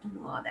go,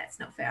 oh, that's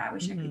not fair. I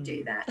wish I could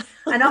do that.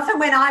 And often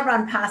when I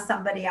run past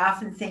somebody, I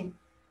often think,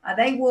 are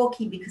they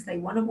walking because they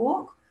want to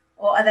walk?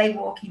 Or are they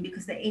walking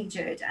because they're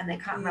injured and they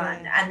can't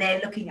run? And they're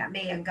looking at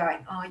me and going,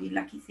 oh, you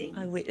lucky thing.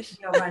 I wish.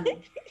 You're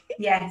running.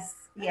 Yes.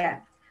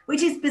 Yeah.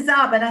 Which is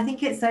bizarre, but I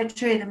think it's so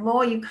true. The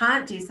more you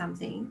can't do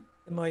something,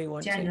 the more you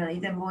want generally,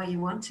 the more you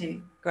want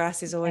to.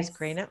 Grass is always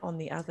greener on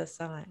the other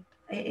side.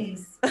 It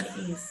is. It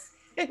is.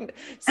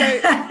 So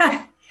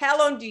how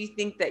long do you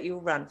think that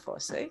you'll run for,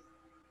 Sue?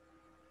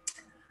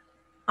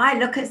 I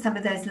look at some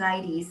of those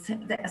ladies.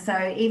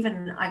 So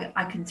even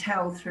I can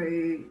tell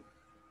through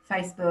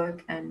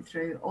Facebook and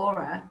through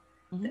Aura,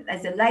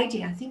 there's a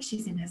lady, I think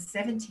she's in her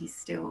 70s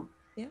still.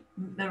 Yeah.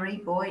 Marie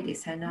Boyd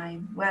is her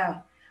name.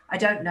 Well, I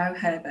don't know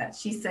her, but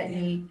she's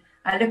certainly,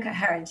 I look at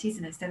her and she's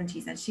in her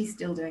 70s and she's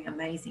still doing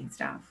amazing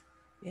stuff.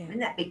 Yeah. Wouldn't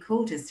that be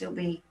cool to still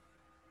be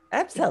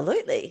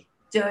absolutely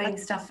doing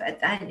stuff?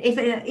 And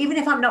even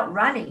if I'm not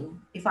running,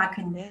 if I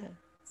can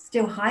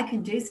still hike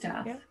and do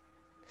stuff,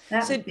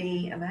 that would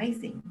be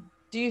amazing.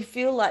 Do you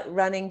feel like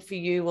running for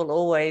you will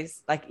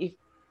always, like if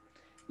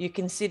you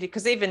consider,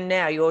 because even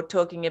now you're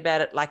talking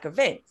about it like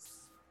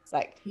events,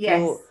 like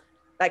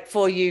like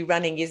for you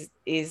running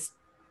is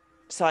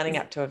signing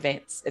up to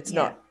events.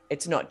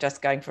 It's not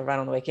just going for a run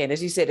on the weekend.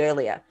 As you said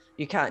earlier,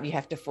 you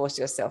have to force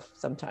yourself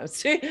sometimes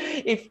to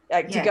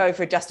go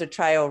for just a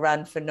trail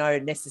run for no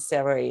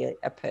necessarily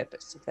a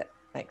purpose, if that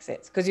makes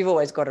sense. Because you've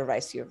always got a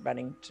race you're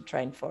running to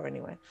train for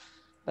anyway.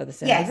 by the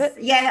sound of it.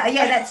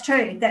 Yeah, that's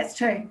true. That's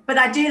true. But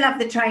I do love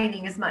the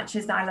training as much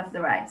as I love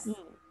the race.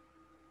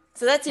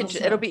 So that's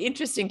interesting. It'll be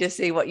interesting to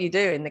see what you do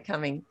in the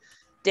coming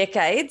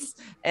decades,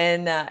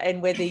 and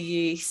whether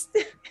you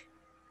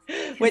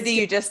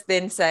just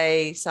then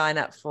say sign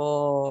up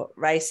for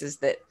races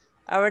that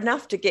are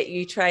enough to get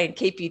you trained,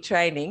 keep you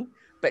training,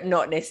 but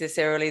not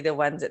necessarily the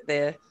ones at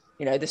the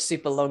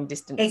super long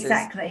distances.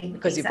 Exactly.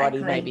 Because your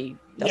body maybe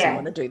doesn't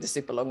want to do the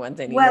super long ones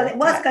anymore. Well, it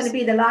was going to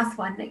be the last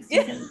one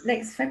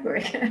next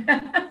February.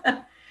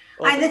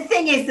 And the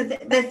thing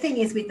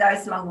is with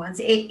those long ones,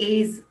 it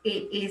is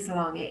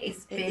long.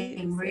 It's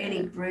being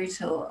really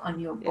brutal on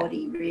your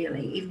body,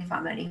 really, even if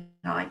I'm only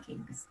hiking,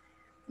 because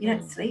you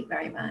don't sleep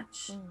very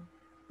much.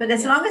 But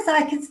as long as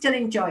I can still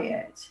enjoy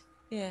it,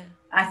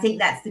 I think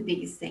that's the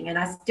biggest thing. And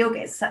I still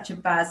get such a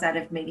buzz out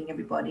of meeting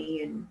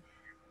everybody, and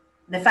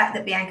the fact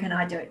that Bianca and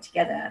I do it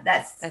together,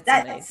 that's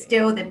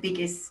still the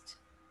biggest.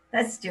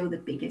 That's still the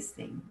biggest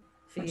thing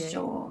for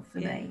sure for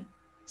me.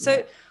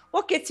 So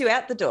what gets you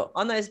out the door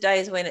on those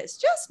days when it's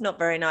just not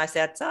very nice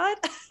outside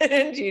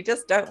and you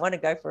just don't want to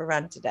go for a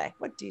run today?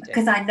 What do you do?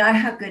 Because I know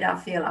how good I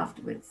feel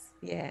afterwards.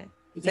 Yeah.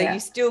 So you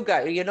still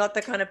go. You're not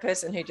the kind of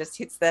person who just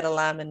hits that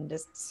alarm and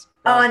just.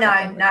 Oh no.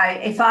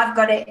 If I've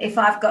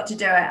got to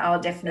do it, I'll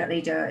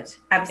definitely do it.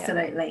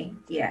 Absolutely.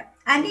 Yeah.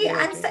 And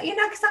so,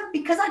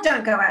 because I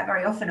don't go out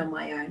very often on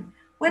my own.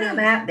 When I'm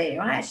out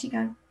there, I actually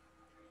go,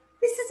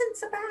 this isn't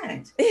so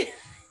bad.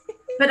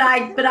 But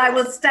I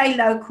will stay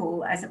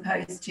local, as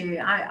opposed to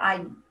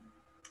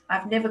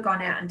I've never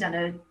gone out and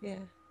done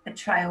a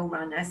trail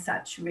run as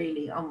such,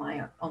 really, on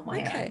my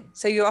own.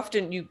 So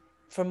you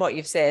from what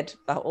you've said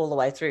all the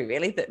way through,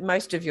 really, that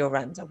most of your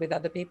runs are with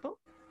other people?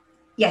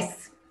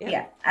 Yes.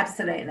 Yeah,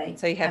 absolutely.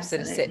 So you have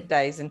sort of set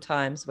days and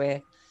times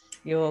where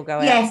you all go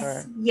out for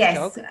a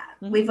jog?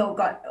 We've all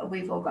got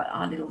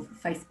our little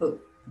Facebook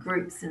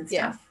groups and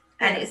stuff.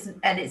 And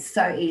it's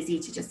so easy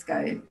to just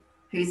go,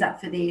 who's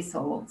up for this,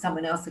 or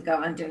someone else will go,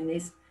 I'm doing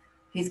this,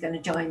 who's going to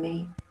join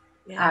me?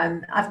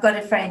 I've got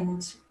a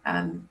friend,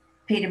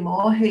 Peter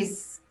Moore,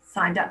 who's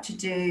signed up to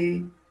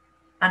do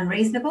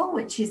Unreasonable,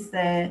 which is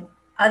the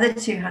other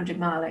 200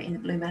 miler in the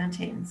Blue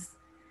Mountains.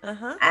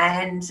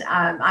 And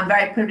I'm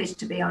very privileged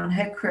to be on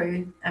her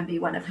crew and be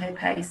one of her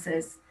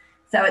pacers.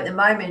 So at the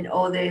moment,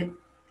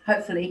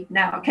 hopefully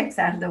now Keck's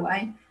out of the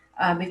way,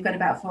 we've got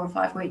about 4 or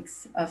 5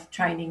 weeks of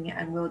training,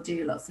 and we'll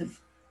do lots of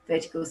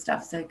vertical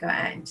stuff. So go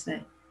out into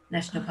the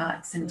national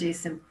parks and do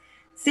some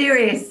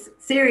serious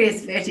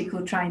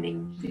vertical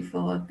training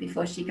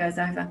before she goes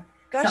over.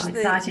 Gosh, so I'm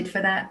excited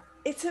for that.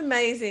 It's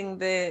amazing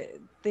the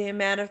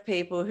amount of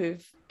people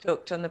who've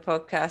talked on the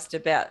podcast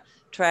about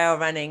trail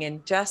running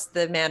and just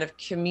the amount of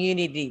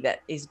community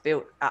that is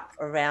built up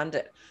around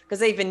it.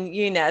 Because even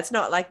it's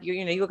not like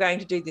you're going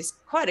to do this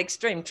quite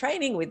extreme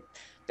training with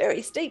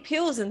very steep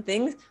hills and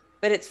things,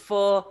 but it's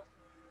for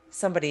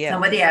somebody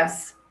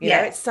else.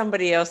 It's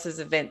somebody else's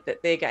event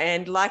that they're going.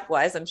 And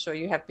likewise, I'm sure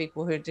you have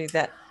people who do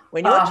that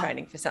when you're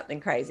training for something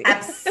crazy.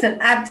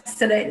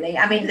 Absolutely.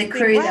 I mean, the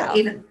crew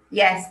even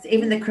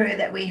the crew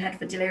that we had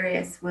for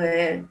Delirious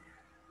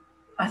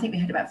I think we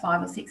had about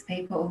 5 or 6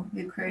 people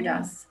who crewed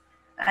us,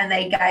 and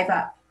they gave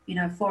up,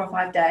 4 or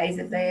 5 days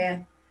of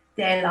their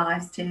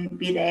lives to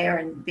be there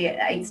and be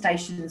at aid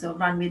stations or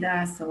run with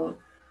us or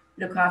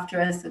look after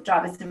us or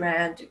drive us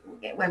around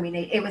when we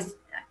need. It was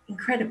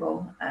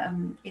incredible.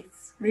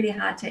 It's really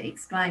hard to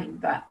explain,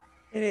 but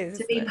it is,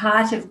 to be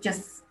part of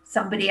just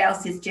somebody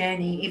else's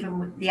journey, even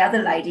with the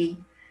other lady,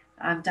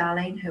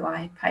 Darlene, who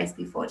I paced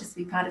before, just to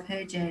be part of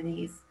her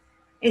journey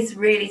is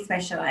really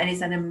special, and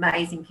it's an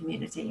amazing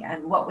community.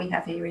 And what we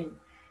have here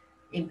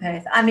in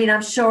Perth, I mean,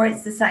 I'm sure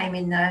it's the same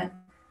in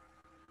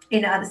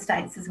other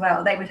states as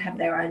well. They would have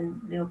their own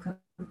little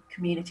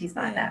communities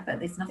like that, but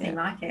there's nothing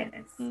like it.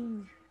 It's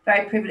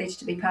very privileged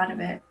to be part of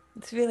it.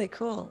 It's really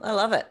cool. I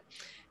love it.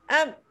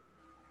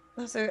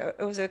 So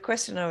it was a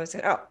question I was,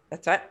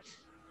 that's right.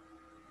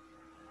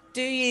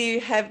 Do you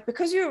have,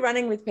 because you're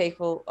running with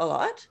people a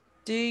lot,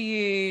 do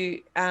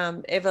you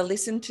ever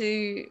listen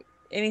to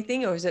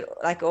anything, or is it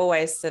like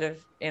always sort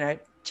of,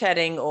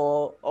 chatting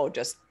or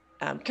just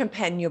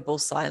companionable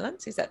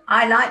silence? Is that?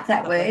 I like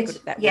that word.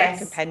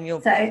 Yes. Word,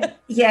 companionable. So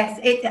yes,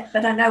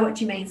 but I know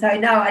what you mean. So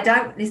no, I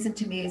don't listen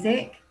to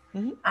music.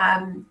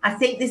 I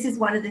think this is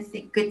one of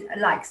the good,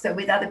 like, so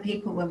with other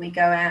people when we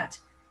go out,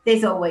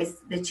 there's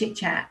always the chit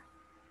chat,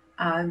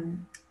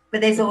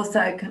 but there's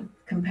also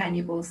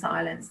companionable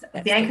silence.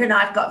 Bianca and I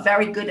have got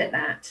very good at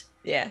that.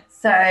 Yeah.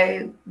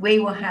 So we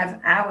will have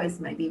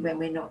hours maybe when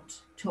we're not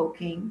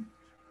talking,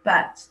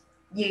 but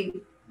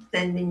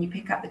then you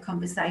pick up the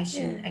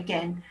conversation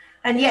again.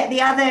 And yet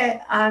the other,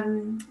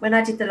 when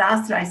I did the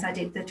last race, I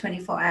did the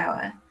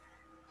 24-hour.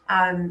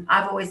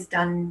 I've always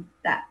done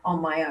that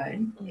on my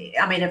own.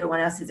 I mean, everyone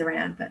else is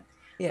around,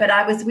 but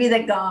I was with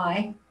a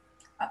guy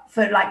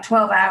for like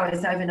 12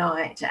 hours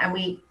overnight,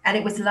 and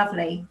it was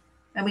lovely.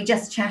 And we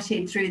just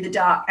chatted through the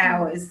dark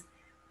hours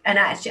and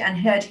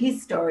heard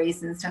his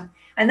stories and stuff.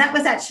 And that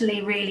was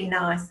actually really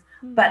nice.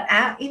 But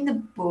out in the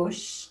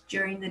bush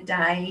during the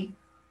day,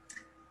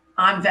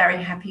 I'm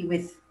very happy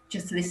with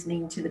just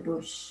listening to the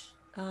bush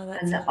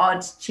and the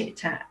odd chit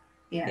chat.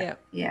 Yeah.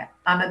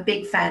 I'm a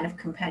big fan of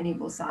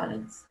companionable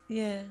silence.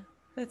 Yeah,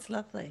 that's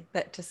lovely.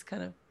 That just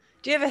kind of.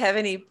 Do you ever have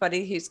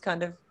anybody who's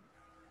kind of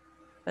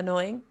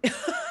annoying?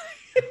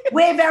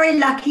 We're very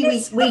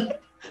lucky. We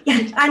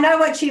I know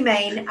what you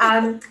mean.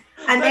 And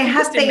there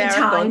have been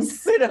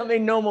times. I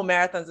mean, normal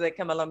marathons, they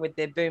come along with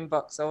their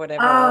boombox or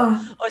whatever,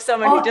 or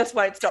someone who just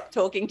won't stop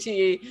talking to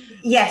you.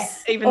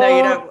 Yes. Even though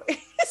you don't.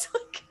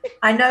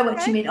 I know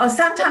what you mean. Or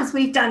sometimes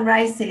we've done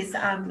races.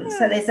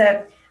 So there's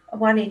a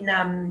one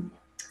in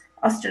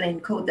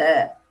Australind called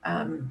the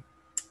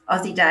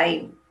Aussie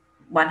Day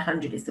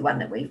 100 is the one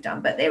that we've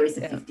done, but there is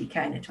a 50K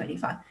and a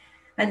 25.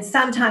 And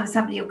sometimes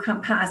somebody will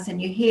come past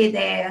and you hear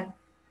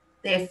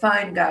their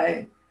phone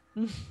go.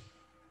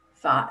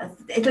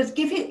 It'll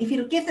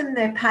give them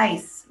their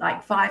pace,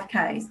 like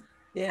 5Ks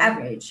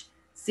average,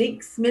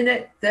 6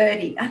 minute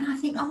 30. And I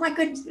think, oh my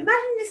goodness,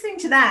 imagine listening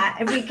to that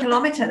every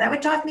kilometre. That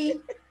would drive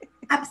me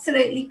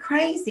absolutely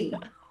crazy.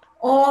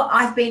 Or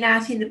I've been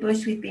out in the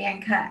bush with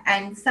Bianca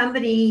and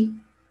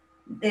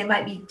there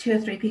might be 2 or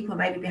 3 people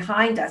maybe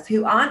behind us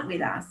who aren't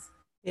with us,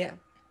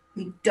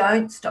 who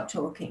don't stop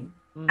talking.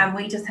 And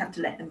we just have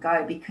to let them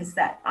go because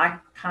I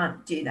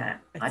can't do that.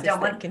 I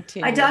don't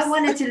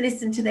want to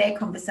listen to their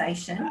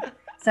conversation.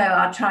 So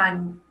I'll try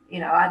and,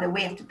 either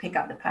we have to pick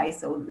up the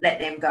pace or let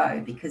them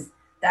go because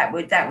that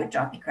would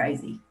drive me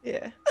crazy.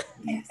 Yeah.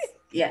 Yes.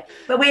 Yeah.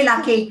 But we're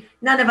lucky.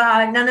 None of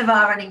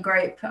our running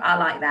group are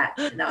like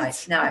that.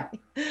 No.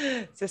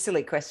 It's a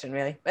silly question,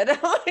 really. But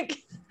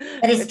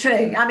it's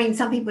true. I mean,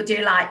 some people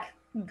do like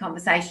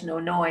conversation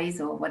or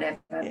noise or whatever,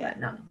 but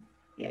no.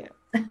 Yeah.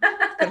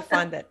 Got to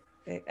find that.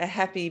 A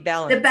happy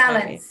balance. The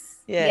balance.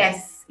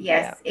 Yes,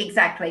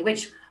 exactly.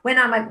 Which when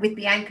I'm with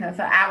Bianca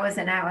for hours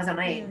and hours on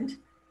end,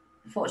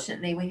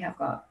 fortunately we have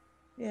got.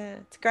 Yeah,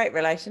 it's a great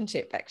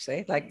relationship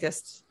actually. Like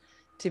just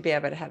to be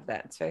able to have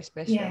that, it's very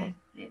special. Yeah,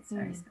 it's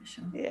very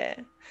special. Yeah.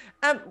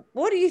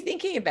 What are you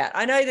thinking about?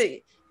 I know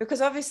that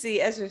because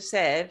obviously, as we've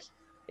said,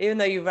 even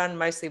though you run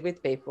mostly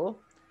with people,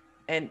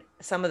 and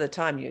some of the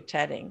time you're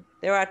chatting,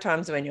 there are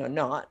times when you're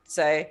not.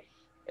 So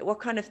what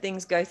kind of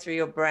things go through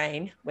your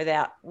brain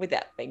without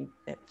being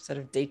sort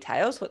of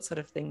details? What sort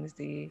of things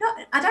do you? No,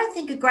 I don't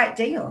think a great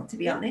deal, to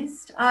be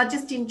honest. I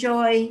just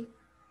enjoy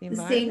the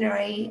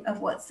scenery of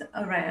what's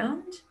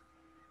around.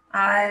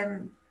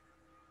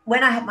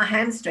 When I had my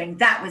hamstring,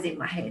 that was in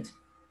my head.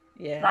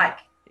 Yeah.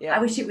 I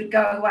wish it would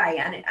go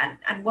away.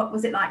 And what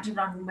was it like to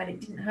run when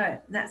it didn't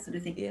hurt? That sort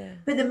of thing. Yeah.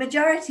 But the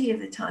majority of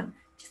the time,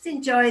 just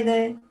enjoy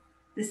the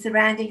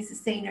surroundings, the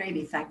scenery,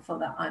 be thankful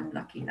that I'm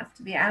lucky enough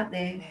to be out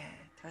there. Yeah.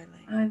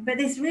 Totally. But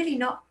there's really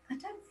not, I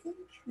don't think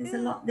there's a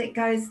lot that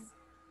goes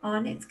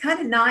on. It's kind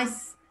of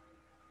nice,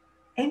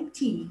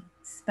 empty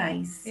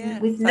space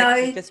with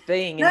just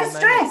being no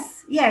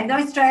stress. Yeah,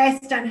 no stress.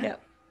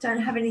 Don't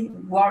have any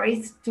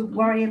worries to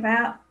worry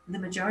about the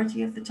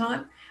majority of the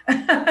time.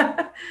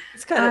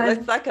 It's kind of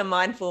it's like a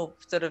mindful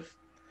sort of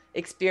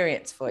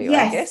experience for you,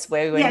 I guess,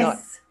 where we're not,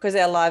 because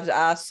our lives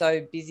are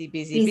so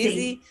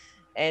busy.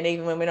 And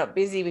even when we're not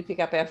busy, we pick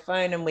up our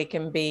phone and we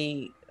can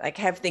be like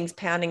have things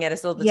pounding at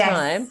us all the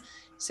time.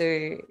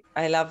 So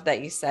I love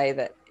that you say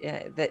that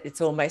that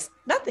it's almost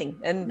nothing.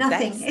 And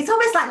nothing. It's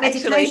almost like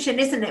meditation,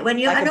 isn't it? When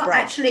you're not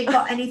actually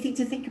got anything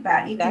to think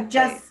about, you can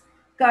just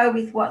go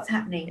with what's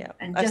happening. Yeah.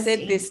 And I've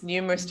said this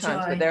numerous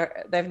times,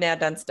 but they've now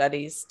done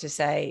studies to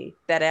say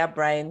that our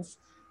brains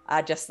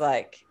are just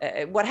like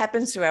what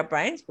happens to our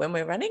brains when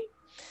we're running.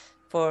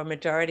 For a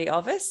majority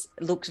of us,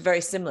 looks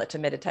very similar to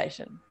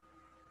meditation.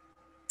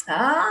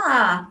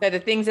 So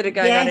the things that are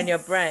going on in your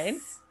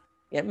brain,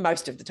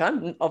 most of the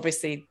time,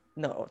 obviously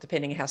not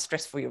depending on how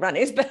stressful your run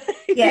is, but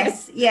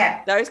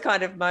those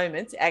kind of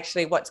moments,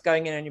 actually what's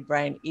going on in your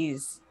brain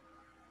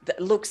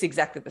looks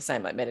exactly the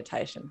same like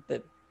meditation.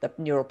 The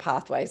neural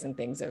pathways and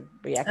things are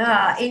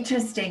reacting.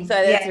 Interesting. So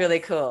that's really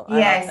cool. I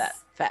love that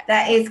fact.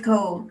 That is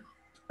cool,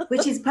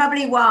 which is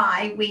probably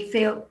why we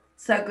feel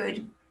so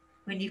good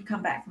when you've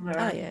come back from a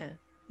run.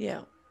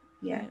 Yeah.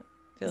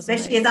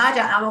 Especially as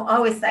I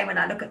always say when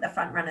I look at the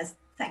front runners,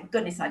 thank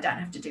goodness I don't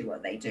have to do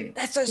what they do.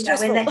 That's so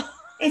stressful.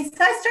 It's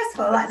so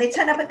stressful. Like they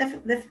turn up at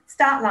the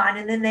start line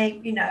and then they,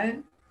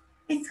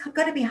 it's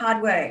got to be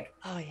hard work.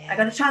 Oh yeah. I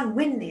got to try and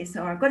win this,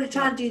 or I've got to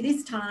try and do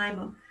this time.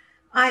 Or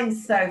I'm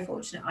so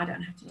fortunate I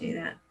don't have to do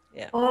that.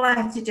 Yeah. All I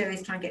have to do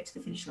is try and get to the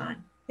finish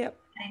line. Yep.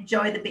 And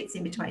enjoy the bits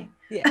in between.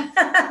 Yeah.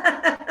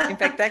 In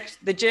fact,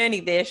 the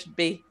journey there should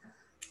be.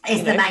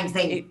 It's the main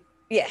thing.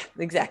 Yeah,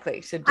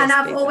 exactly. And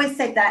I've always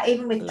said that,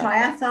 even with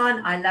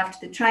triathlon, I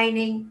loved the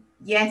training.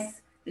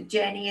 Yes, the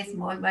journey is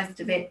most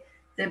of it.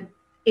 The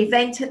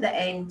event at the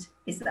end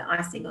is the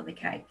icing on the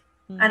cake.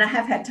 And I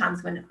have had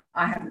times when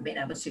I haven't been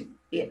able to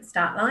be at the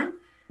start line,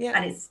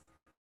 and it's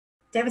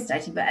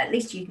devastating. But at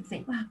least you can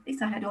think, wow, at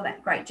least I had all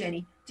that great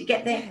journey to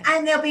get there,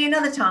 and there'll be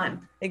another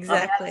time.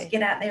 Exactly. I'll be able to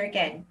get out there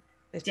again.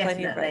 There's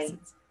definitely plenty of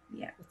reasons.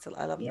 Yeah,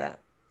 I love that.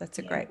 That's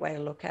a great way to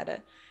look at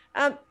it.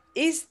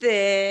 Is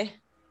there?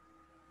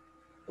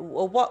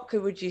 or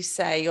would you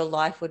say your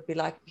life would be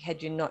like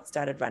had you not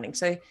started running?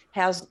 So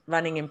how's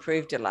running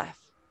improved your life?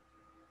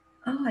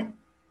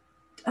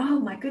 Oh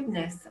my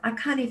goodness. I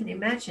can't even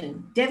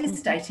imagine.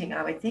 Devastating,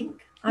 I would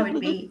think. I would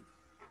be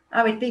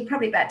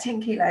probably about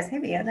 10 kilos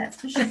heavier, that's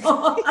for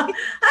sure.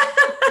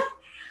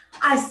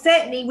 I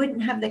certainly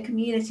wouldn't have the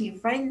community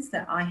of friends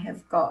that I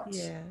have got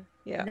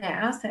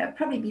now. So I'd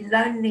probably be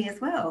lonely as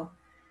well.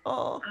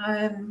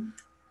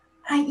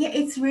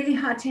 It's really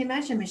hard to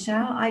imagine,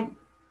 Michelle.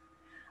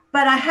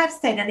 But I have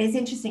said, and it's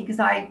interesting because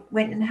I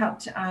went and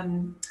helped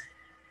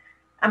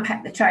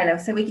unpack the trailer.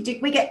 So we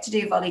get to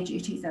do volley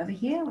duties over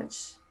here,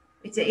 which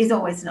it is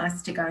always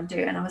nice to go and do.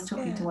 And I was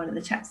talking to one of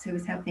the chaps who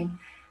was helping,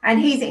 and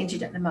he's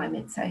injured at the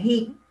moment. So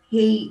he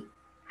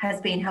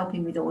has been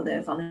helping with all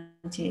the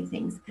volunteer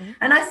things.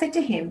 And I said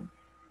to him,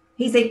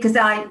 he said, because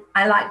I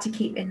like to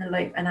keep in the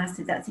loop. And I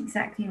said, that's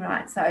exactly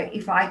right. So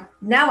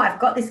now I've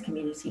got this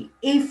community,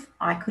 if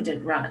I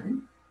couldn't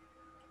run,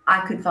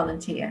 I could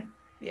volunteer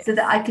so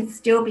that I could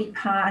still be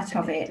part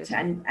of it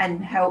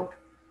and help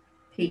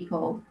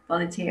people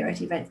volunteer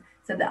at events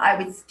so that I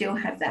would still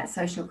have that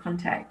social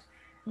contact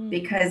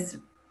because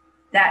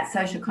that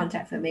social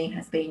contact for me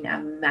has been a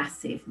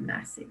massive,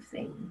 massive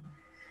thing.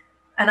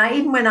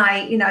 And when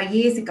I,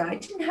 years ago, I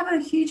didn't have a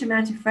huge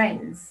amount of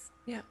friends.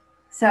 Yeah.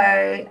 So,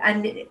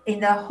 and in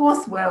the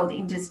horse world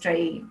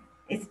industry,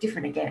 it's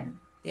different again.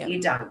 Yeah. You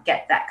don't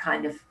get that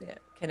kind of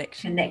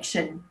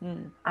connection.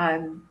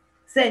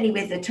 Certainly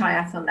with the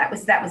triathlon, that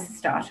was the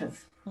start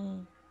of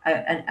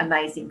an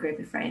amazing group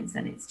of friends,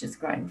 and it's just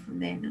grown from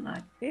then. And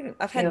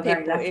I've had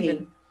people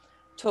even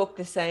talk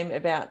the same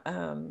about,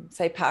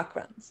 say, park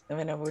runs. I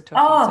mean, we're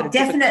talking sort of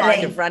different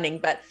kind of running,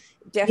 but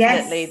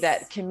definitely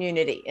that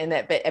community and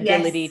that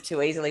ability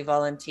to easily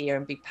volunteer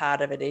and be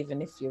part of it,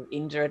 even if you're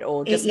injured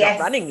or just not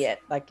running yet,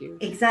 like you.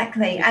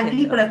 Exactly, and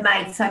people have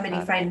made so many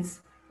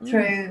friends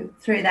through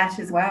that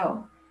as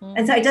well.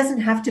 And so it doesn't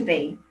have to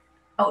be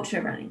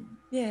ultra running.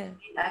 Yeah.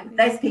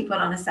 Those people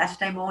on a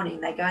Saturday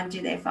morning, they go and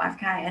do their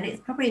 5K, and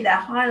it's probably the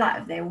highlight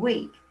of their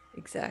week.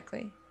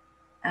 Exactly.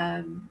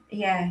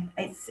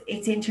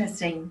 It's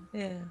interesting.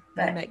 Yeah,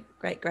 they make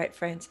great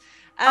friends.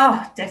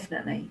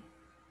 Definitely.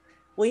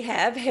 We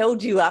have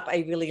held you up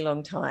a really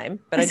long time,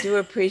 but I do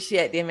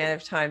appreciate the amount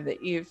of time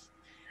that you've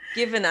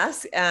given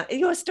us.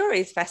 Your story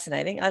is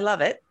fascinating. I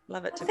love it.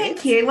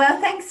 Thank you. Well,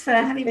 thanks for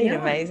having me on. It's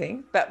been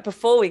amazing. But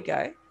before we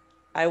go,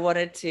 I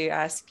wanted to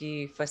ask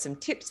you for some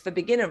tips for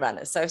beginner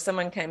runners. So if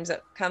someone comes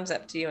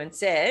up to you and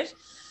said,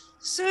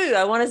 Sue,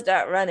 I want to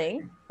start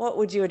running, what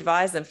would you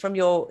advise them from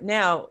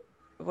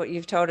what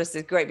you've told us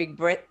is great big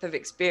breadth of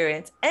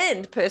experience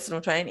and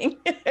personal training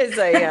as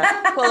a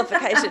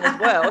qualification as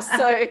well.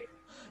 So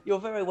you're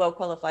very well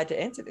qualified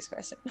to answer this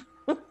question.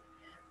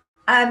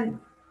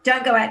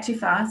 Don't go out too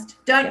fast.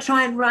 Don't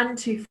try and run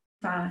too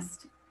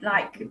fast.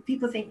 Like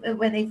people think that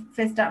when they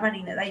first start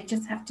running that they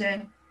just have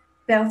to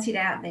belt it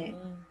out there.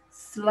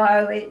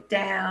 Slow it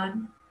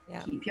down.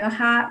 Keep your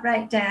heart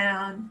rate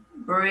down.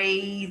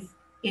 Breathe.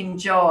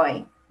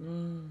 Enjoy.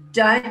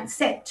 Don't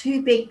set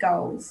too big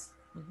goals.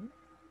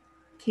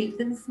 Keep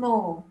them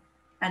small.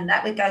 And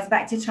that goes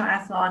back to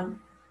triathlon.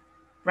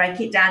 Break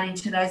it down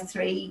into those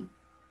 3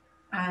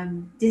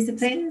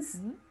 disciplines.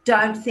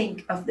 Don't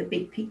think of the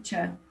big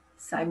picture.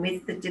 Same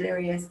with the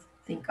Delirious.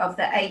 Think of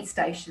the aid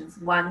stations,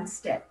 one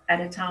step at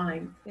a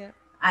time.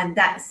 And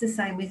that's the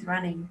same with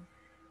running.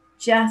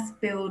 Just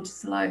build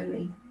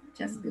slowly.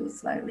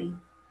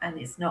 And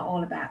it's not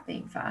all about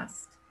being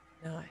fast.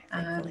 No,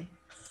 thankfully.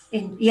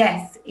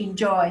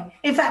 Enjoy.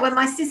 In fact, when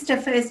my sister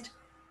first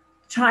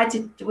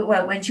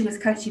when she was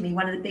coaching me,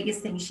 one of the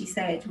biggest things she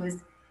said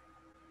was,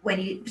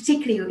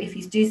 particularly if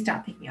you do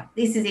start picking up,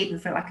 this is even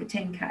for like a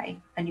 10K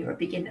and you're a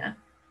beginner,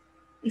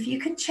 if you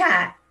can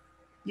chat,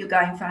 you're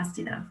going fast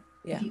enough.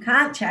 If you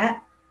can't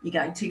chat, you're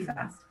going too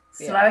fast.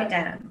 Slow it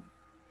down.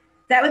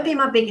 That would be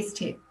my biggest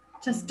tip.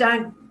 Just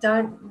don't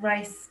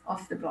race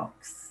off the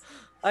blocks.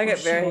 I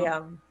get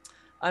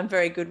I'm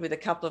very good with a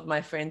couple of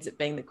my friends at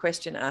being the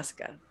question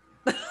asker.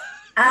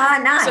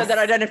 Nice. So that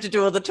I don't have to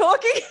do all the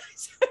talking.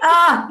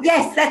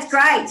 Yes, that's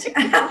great.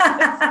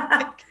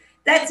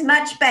 That's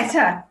much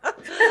better.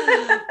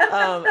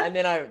 And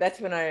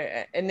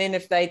then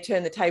if they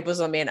turn the tables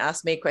on me and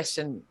ask me a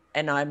question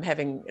and I'm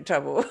having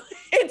trouble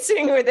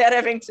answering without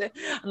having to,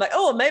 I'm like,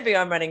 maybe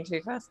I'm running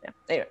too fast now.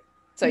 Anyway,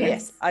 so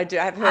yes I do.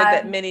 I've heard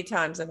that many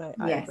times, and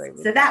I agree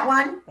with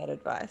that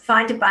advice.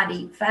 Find a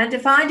buddy. Find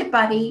a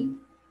buddy.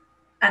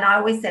 And I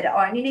always said,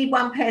 I only need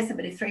one person,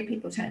 but if 3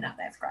 people turn up,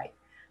 that's great.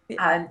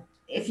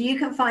 If you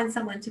can find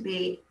someone to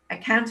be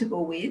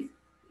accountable with,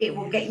 it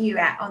will get you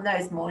out on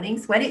those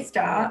mornings when it's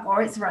dark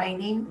or it's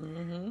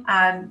raining.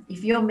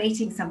 If you're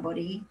meeting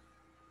somebody,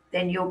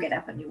 then you'll get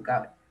up and you'll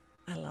go.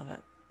 I love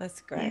it.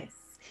 That's great.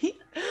 Yes.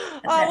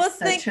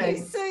 Thank you,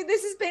 Sue.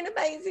 This has been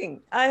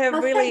amazing. I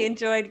have really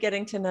enjoyed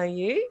getting to know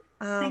you.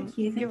 Thank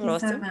you. Thank you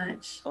awesome. So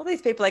much. All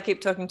these people I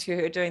keep talking to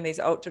who are doing these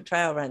ultra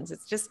trail runs,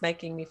 it's just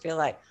making me feel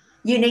like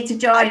you need to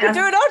join. I can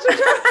do an ultra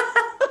trail.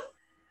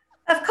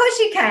 Of course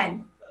you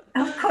can.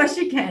 Of course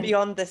you can.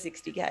 Beyond the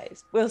 60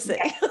 Ks. We'll see.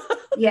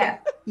 Yeah.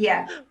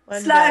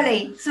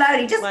 Slowly.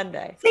 Just one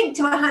day. Think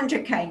to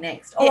 100K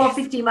next, or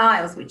 50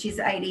 miles, which is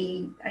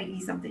 80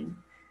 something.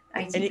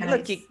 80 and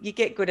look, you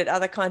get good at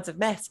other kinds of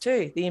maths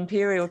too. The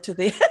imperial to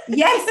the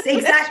yes,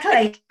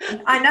 exactly.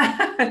 I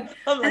know.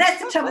 And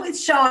that's the trouble with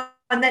Sean,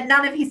 that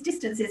none of his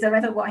distances are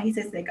ever what he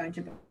says they're going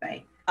to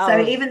be. So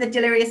even the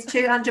Delirious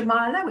 200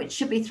 miler, which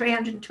should be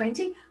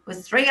 320,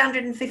 was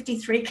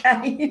 353 Ks.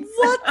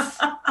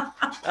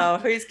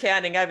 What? Who's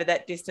counting over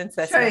that distance?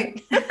 That's true.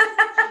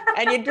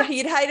 And you'd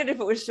hate it if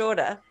it was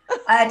shorter.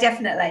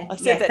 Definitely. I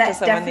said that to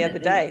someone the other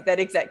day, that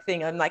exact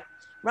thing. I'm like,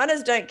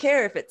 runners don't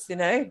care if it's,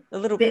 a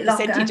little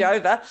percentage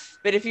over,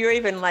 but if you're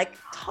even like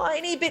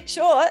tiny bit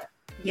short,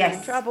 you're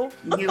in trouble.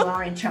 You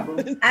are in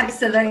trouble.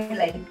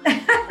 Absolutely.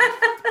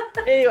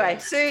 Anyway,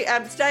 Sue,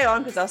 stay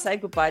on because I'll say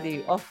goodbye to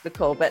you off the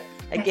call. But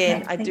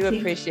again, I do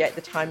appreciate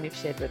the time you've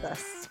shared with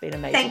us. It's been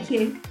amazing. Thank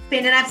you. It's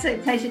been an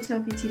absolute pleasure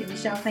talking to you,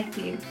 Michelle. Thank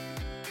you.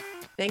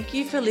 Thank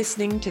you for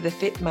listening to the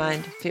Fit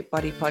Mind, Fit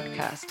Body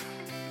podcast.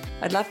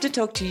 I'd love to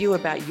talk to you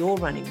about your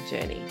running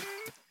journey.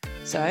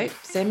 So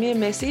send me a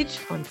message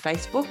on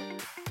Facebook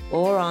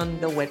or on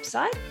the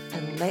website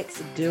and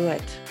let's do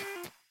it.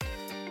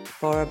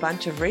 For a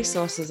bunch of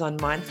resources on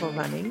mindful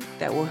running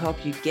that will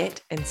help you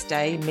get and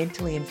stay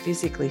mentally and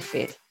physically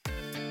fit,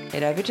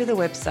 head over to the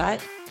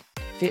website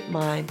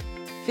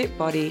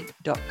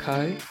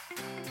fitmindfitbody.co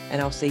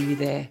and I'll see you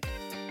there.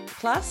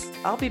 Plus,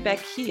 I'll be back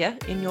here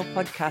in your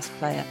podcast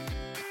player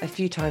a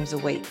few times a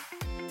week.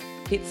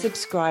 Hit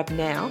subscribe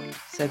now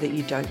so that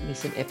you don't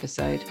miss an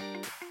episode.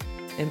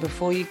 And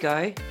before you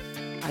go,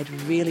 I'd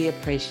really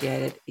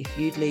appreciate it if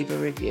you'd leave a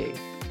review.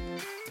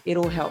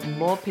 It'll help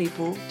more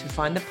people to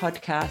find the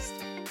podcast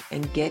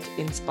and get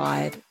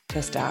inspired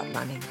to start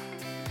running.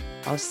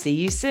 I'll see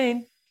you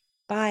soon.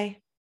 Bye.